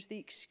children use the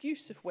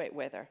excuse of wet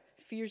weather,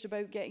 fears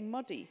about getting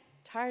muddy,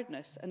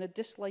 tiredness and a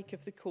dislike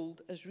of the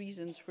cold as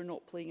reasons for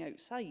not playing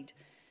outside.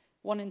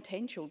 1 in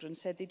 10 children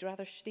said they'd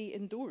rather stay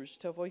indoors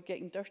to avoid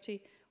getting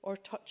dirty or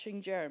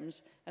touching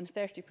germs, and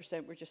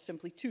 30% were just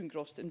simply too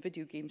engrossed in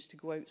video games to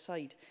go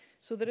outside.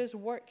 So there is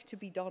work to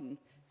be done.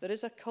 There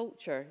is a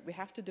culture. We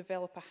have to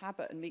develop a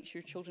habit and make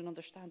sure children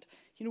understand,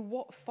 you know,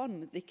 what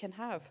fun they can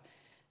have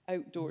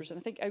outdoors. And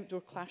I think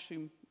Outdoor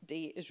Classroom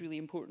Day is really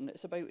important.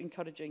 It's about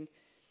encouraging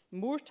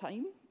more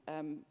time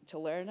to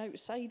learn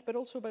outside, but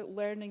also about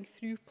learning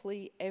through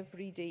play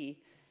every day.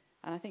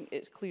 And I think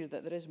it's clear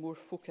that there is more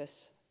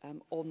focus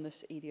on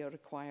this area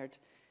required.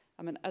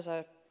 I mean, as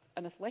an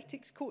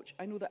athletics coach,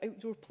 I know that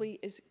outdoor play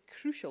is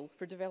crucial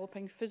for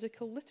developing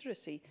physical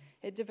literacy.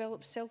 It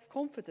develops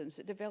self-confidence,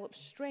 it develops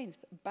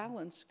strength,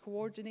 balance,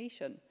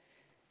 coordination.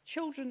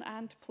 Children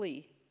and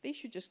play, they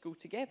should just go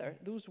together.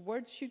 Those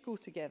words should go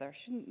together,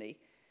 shouldn't they?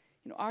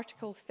 You know,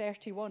 Article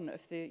 31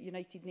 of the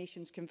United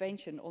Nations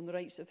Convention on the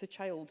Rights of the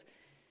Child,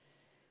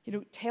 you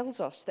know, tells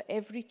us that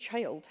every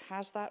child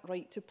has that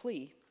right to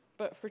play.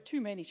 But for too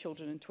many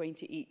children in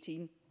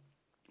 2018,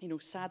 you know,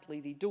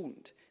 sadly, they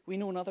don't. We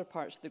know in other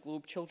parts of the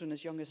globe, children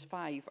as young as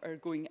 5 are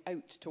going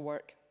out to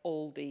work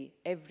all day,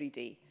 every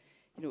day,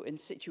 you know, in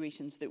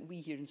situations that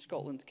we here in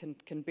Scotland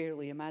can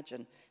barely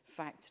imagine.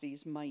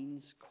 Factories,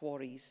 mines,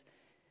 quarries.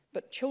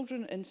 But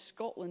children in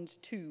Scotland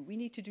too, we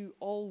need to do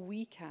all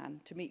we can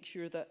to make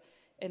sure that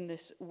in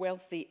this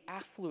wealthy,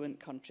 affluent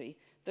country,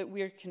 that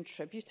we're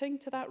contributing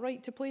to that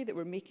right to play, that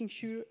we're making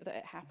sure that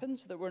it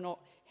happens, that we're not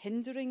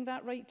hindering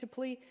that right to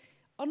play.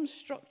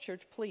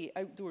 Unstructured play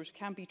outdoors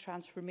can be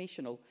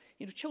transformational.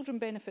 You know, children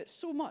benefit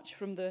so much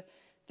from the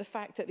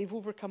fact that they've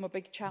overcome a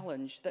big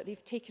challenge, that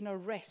they've taken a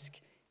risk.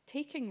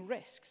 Taking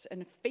risks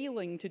and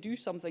failing to do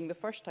something the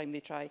first time they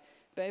try,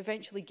 but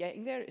eventually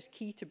getting there is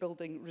key to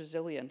building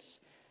resilience.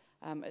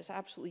 It's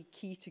absolutely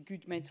key to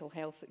good mental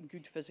health and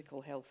good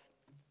physical health.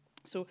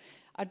 So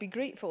I'd be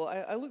grateful.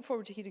 I look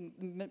forward to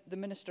hearing the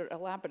Minister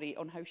elaborate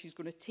on how she's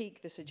going to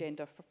take this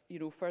agenda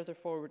further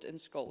forward in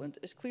Scotland.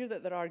 It's clear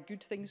that there are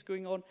good things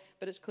going on,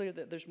 but it's clear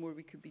that there's more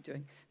we could be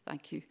doing.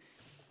 Thank you.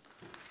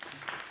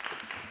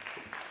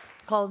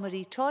 Call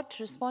Marie Todd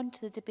to respond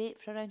to the debate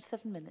for around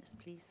 7 minutes,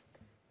 please.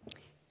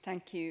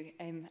 Thank you.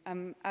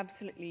 I'm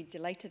absolutely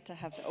delighted to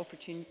have the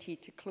opportunity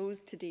to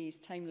close today's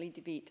timely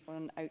debate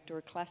on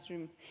Outdoor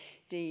Classroom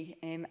Day,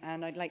 and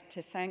I'd like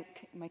to thank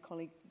my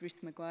colleague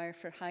Ruth Maguire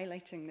for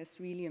highlighting this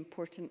really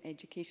important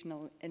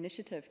educational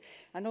initiative,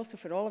 and also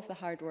for all of the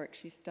hard work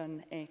she's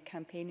done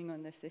campaigning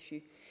on this issue.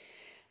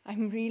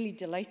 I'm really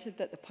delighted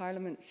that the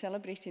Parliament's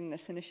celebrating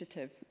this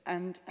initiative,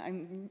 and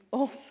I'm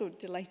also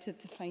delighted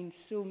to find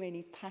so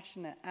many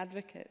passionate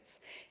advocates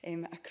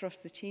across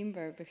the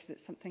chamber, because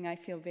it's something I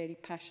feel very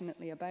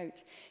passionately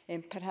about,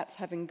 perhaps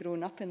having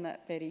grown up in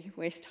that very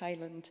West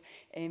Highland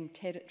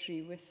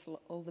territory with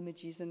all the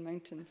midges and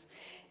mountains.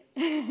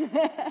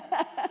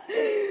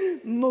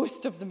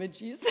 Most of the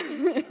midges.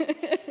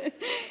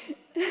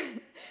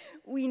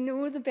 We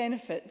know the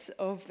benefits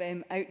of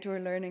outdoor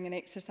learning and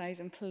exercise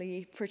and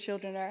play for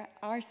children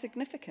are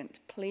significant.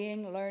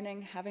 Playing,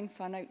 learning, having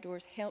fun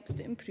outdoors helps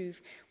to improve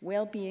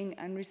well-being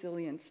and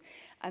resilience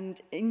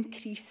and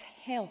increase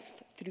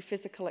health through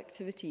physical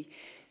activity.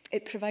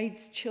 It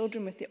provides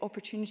children with the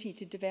opportunity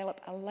to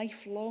develop a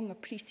lifelong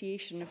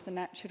appreciation of the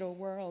natural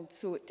world.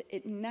 So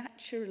it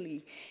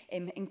naturally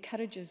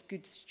encourages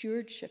good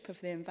stewardship of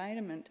the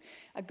environment.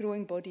 A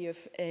growing body of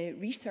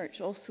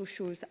research also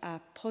shows a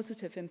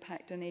positive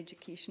impact on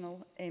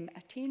educational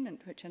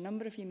attainment, which a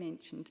number of you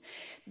mentioned.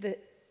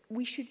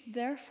 We should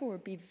therefore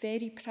be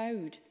very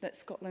proud that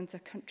Scotland's a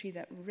country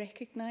that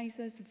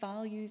recognises,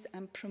 values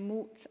and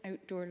promotes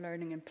outdoor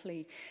learning and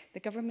play. The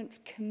government's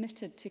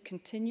committed to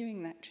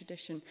continuing that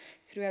tradition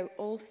throughout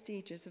all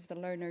stages of the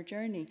learner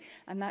journey,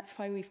 and that's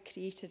why we've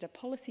created a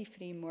policy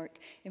framework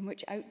in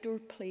which outdoor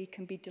play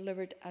can be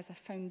delivered as a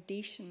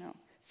foundation of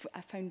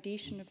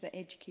the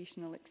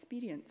educational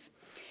experience.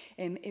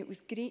 It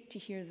was great to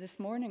hear this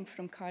morning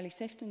from Carly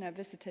Sefton. I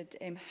visited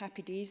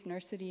Happy Days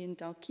Nursery in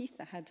Dalkeith.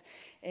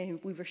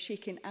 We were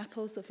shaking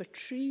apples off a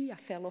tree. I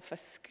fell off a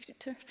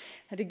scooter.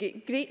 Had a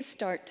great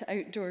start to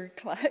outdoor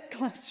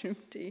classroom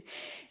day.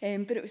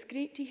 But it was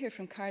great to hear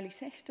from Carly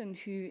Sefton,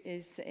 who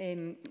is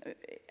the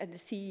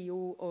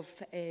CEO of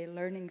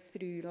Learning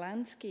Through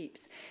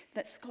Landscapes,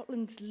 that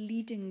Scotland's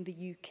leading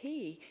the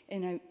UK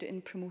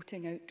in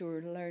promoting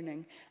outdoor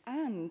learning.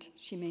 And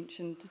she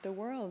mentioned the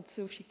world,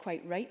 so she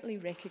quite rightly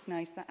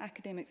recognised that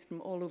academics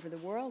from all over the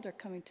world are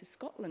coming to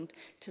Scotland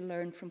to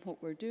learn from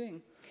what we're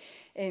doing.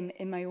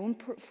 In my own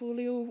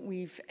portfolio,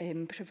 we've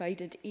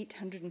provided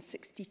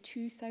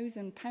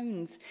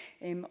 £862,000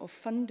 of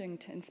funding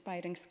to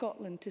Inspiring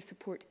Scotland to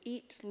support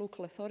 8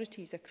 local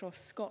authorities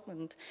across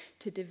Scotland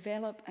to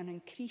develop and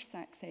increase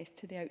access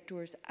to the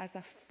outdoors as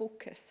a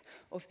focus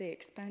of the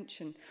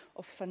expansion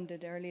of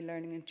funded early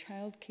learning and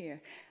childcare.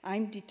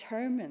 I'm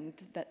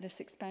determined that this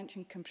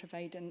expansion can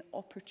provide an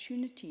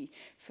opportunity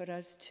for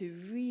us to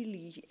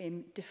really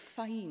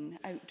define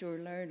outdoor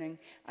learning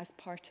as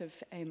part of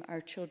our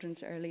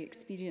children's early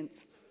experience.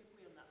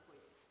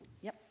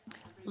 Yep.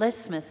 Liz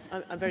Smith.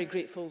 I'm very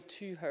grateful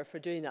to her for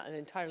doing that and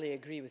entirely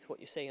agree with what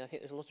you're saying. I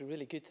think there's a lot of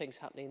really good things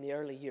happening in the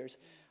early years.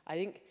 I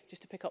think,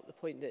 just to pick up the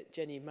point that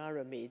Jenny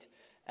Mara made,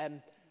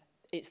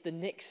 it's the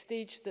next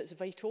stage that's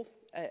vital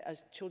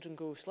as children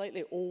grow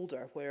slightly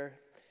older,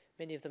 where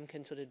many of them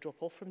can sort of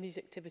drop off from these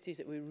activities,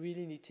 that we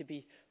really need to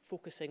be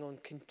focusing on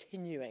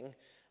continuing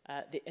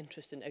the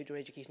interest in outdoor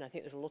education. I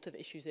think there's a lot of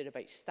issues there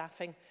about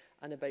staffing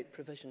and about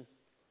provision.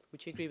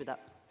 Would you agree with that?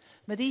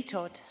 Marie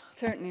Todd.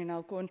 Certainly, and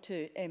I'll go on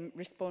to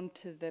respond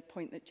to the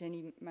point that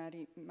Jenny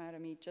Mara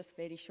made just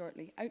very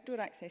shortly. Outdoor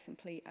access and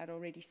play are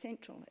already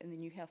central in the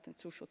new health and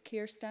social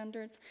care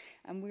standards,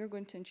 and we're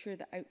going to ensure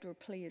that outdoor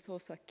play is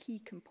also a key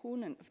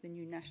component of the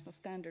new national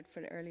standard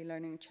for early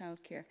learning and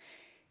childcare.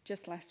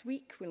 Just last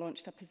week, we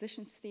launched a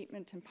position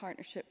statement in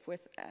partnership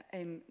with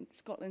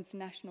Scotland's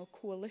National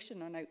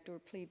Coalition on Outdoor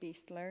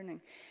Play-Based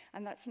Learning,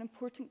 and that's an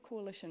important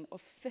coalition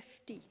of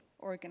 50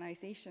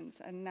 organisations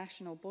and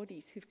national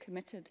bodies who've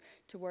committed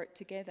to work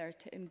together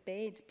to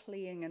embed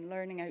playing and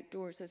learning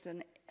outdoors as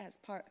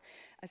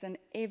an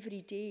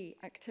everyday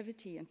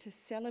activity and to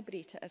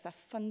celebrate it as a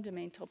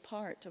fundamental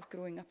part of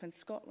growing up in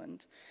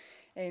Scotland.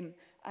 And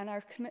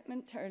our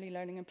commitment to early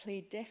learning and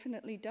play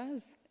definitely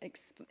does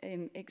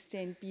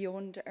extend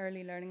beyond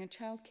early learning and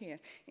childcare.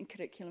 In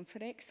Curriculum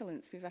for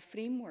Excellence, we have a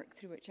framework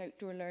through which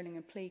outdoor learning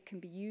and play can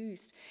be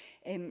used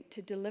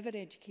to deliver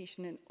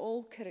education in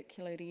all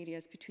curricular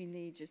areas between the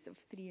ages of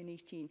 3 and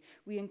 18.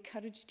 We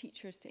encourage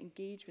teachers to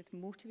engage with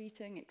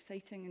motivating,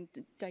 exciting and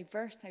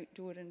diverse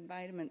outdoor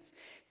environments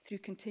through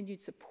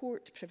continued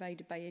support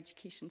provided by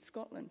Education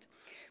Scotland.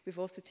 We've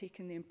also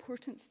taken the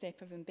important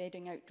step of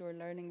embedding outdoor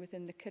learning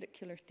within the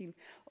curricular theme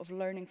of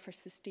learning for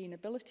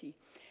sustainability.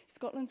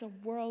 Scotland's a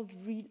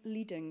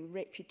world-leading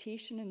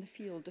reputation in the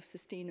field of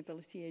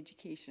sustainability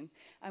education,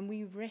 and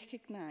we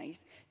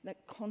recognise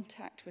that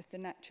contact with the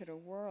natural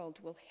world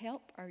will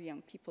help our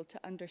young people to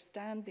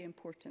understand the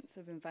importance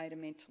of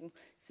environmental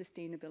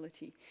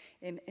sustainability.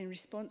 In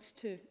response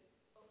to...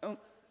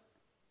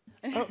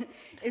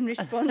 in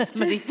response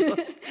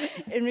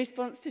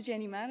to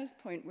Jenny Mara's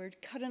point, we're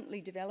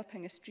currently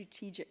developing a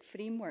strategic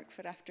framework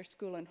for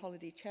after-school and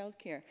holiday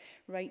childcare.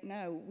 Right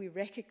now, we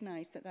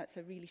recognise that that's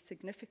a really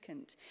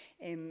significant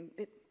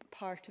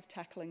part of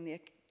tackling the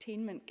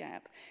attainment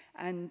gap,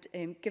 and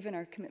given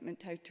our commitment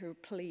to outdoor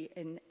play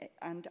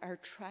and our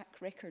track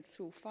record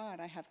so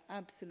far, I have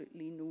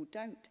absolutely no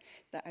doubt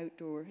that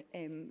outdoor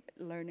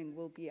learning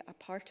will be a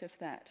part of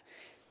that.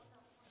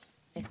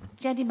 Yes.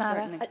 Jenny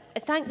Mara. I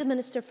thank the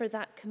Minister for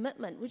that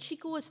commitment. Would she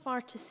go as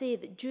far to say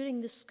that during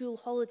the school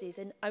holidays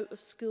in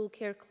out-of-school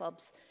care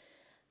clubs,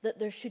 that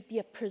there should be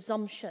a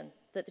presumption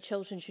that the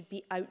children should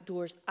be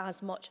outdoors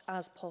as much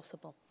as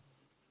possible?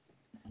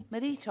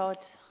 Marie Todd.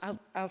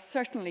 I'll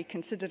certainly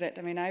consider it.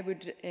 I mean, I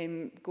would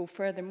go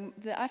further.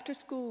 The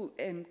after-school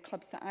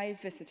clubs that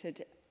I've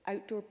visited,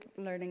 outdoor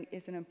learning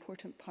is an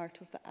important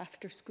part of the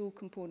after-school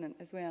component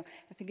as well.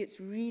 I think it's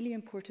really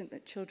important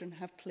that children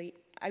have play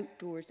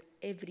outdoors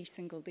every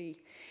single day.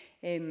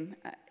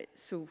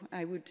 So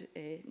I would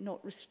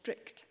not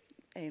restrict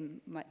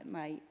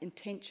my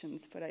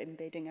intentions for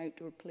embedding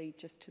outdoor play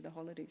just to the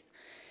holidays.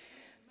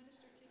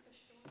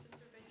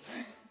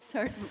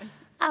 Certainly.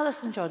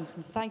 Alison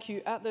Johnson. Thank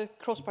you. At the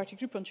Cross-Party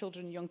Group on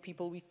Children and Young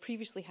People, we've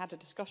previously had a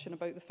discussion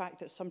about the fact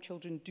that some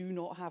children do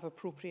not have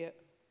appropriate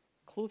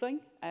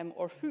clothing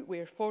or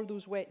footwear for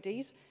those wet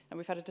days, and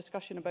we've had a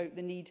discussion about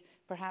the need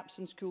perhaps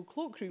in school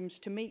cloakrooms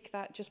to make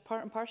that just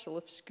part and parcel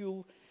of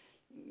school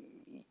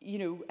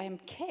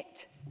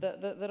kit,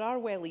 that there are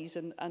wellies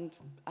and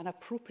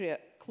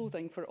appropriate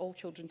clothing for all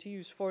children to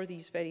use for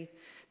these very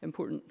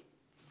important.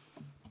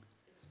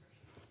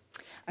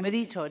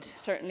 Marie Todd.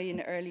 Certainly in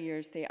early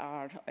years they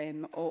are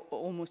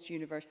almost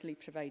universally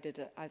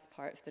provided as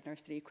part of the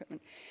nursery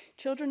equipment.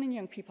 Children and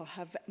young people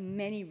have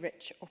many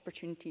rich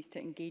opportunities to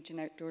engage in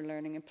outdoor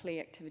learning and play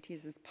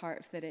activities as part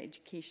of their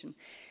education.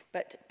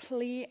 But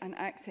play and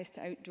access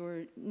to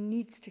outdoor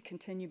needs to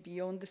continue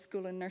beyond the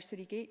school and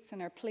nursery gates,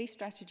 and our play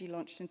strategy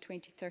launched in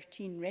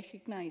 2013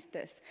 recognised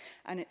this,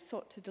 and it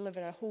sought to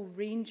deliver a whole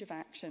range of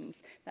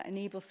actions that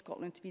enable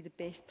Scotland to be the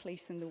best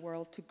place in the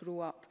world to grow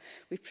up.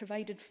 We've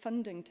provided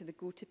funding to the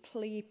Go to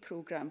Play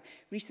programme,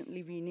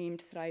 recently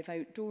renamed Thrive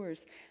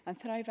Outdoors, and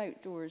Thrive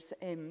Outdoors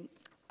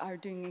are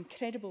doing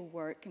incredible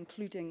work,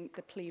 including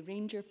the Play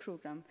Ranger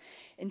programme.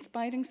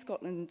 Inspiring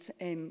Scotland's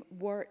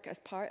work as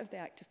part of the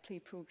Active Play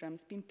programme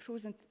has been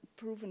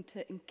proven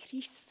to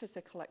increase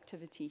physical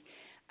activity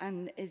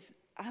and is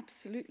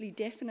absolutely,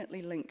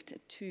 definitely linked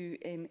to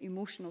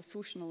emotional,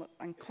 social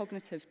and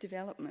cognitive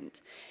development.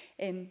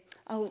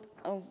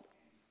 I'll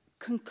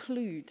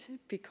conclude,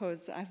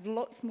 because I have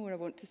lots more I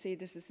want to say.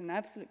 This is an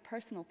absolute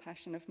personal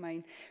passion of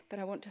mine, but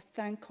I want to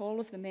thank all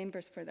of the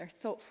members for their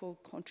thoughtful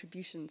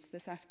contributions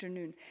this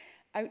afternoon.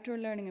 Outdoor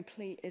learning and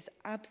play is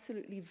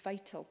absolutely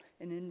vital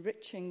in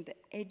enriching the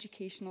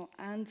educational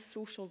and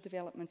social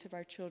development of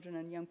our children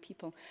and young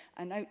people,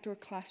 and Outdoor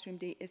Classroom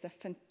Day is a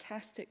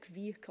fantastic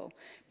vehicle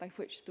by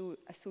which the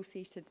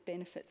associated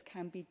benefits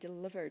can be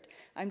delivered.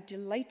 I'm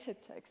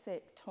delighted to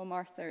accept Tom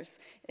Arthur's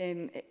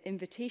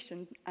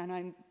invitation, and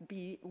I'm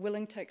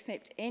willing to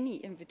accept any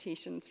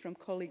invitations from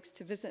colleagues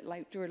to visit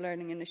outdoor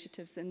learning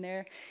initiatives in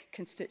their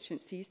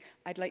constituencies.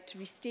 I'd like to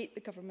restate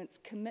the Government's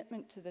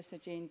commitment to this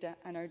agenda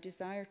and our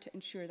desire to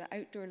ensure that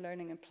outdoor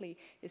learning and play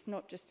is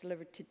not just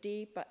delivered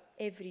today, but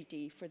every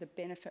day for the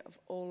benefit of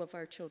all of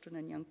our children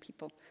and young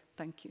people.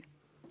 Thank you.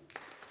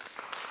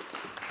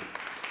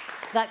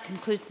 That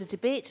concludes the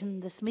debate,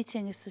 and this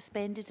meeting is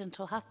suspended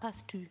until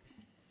 2:30.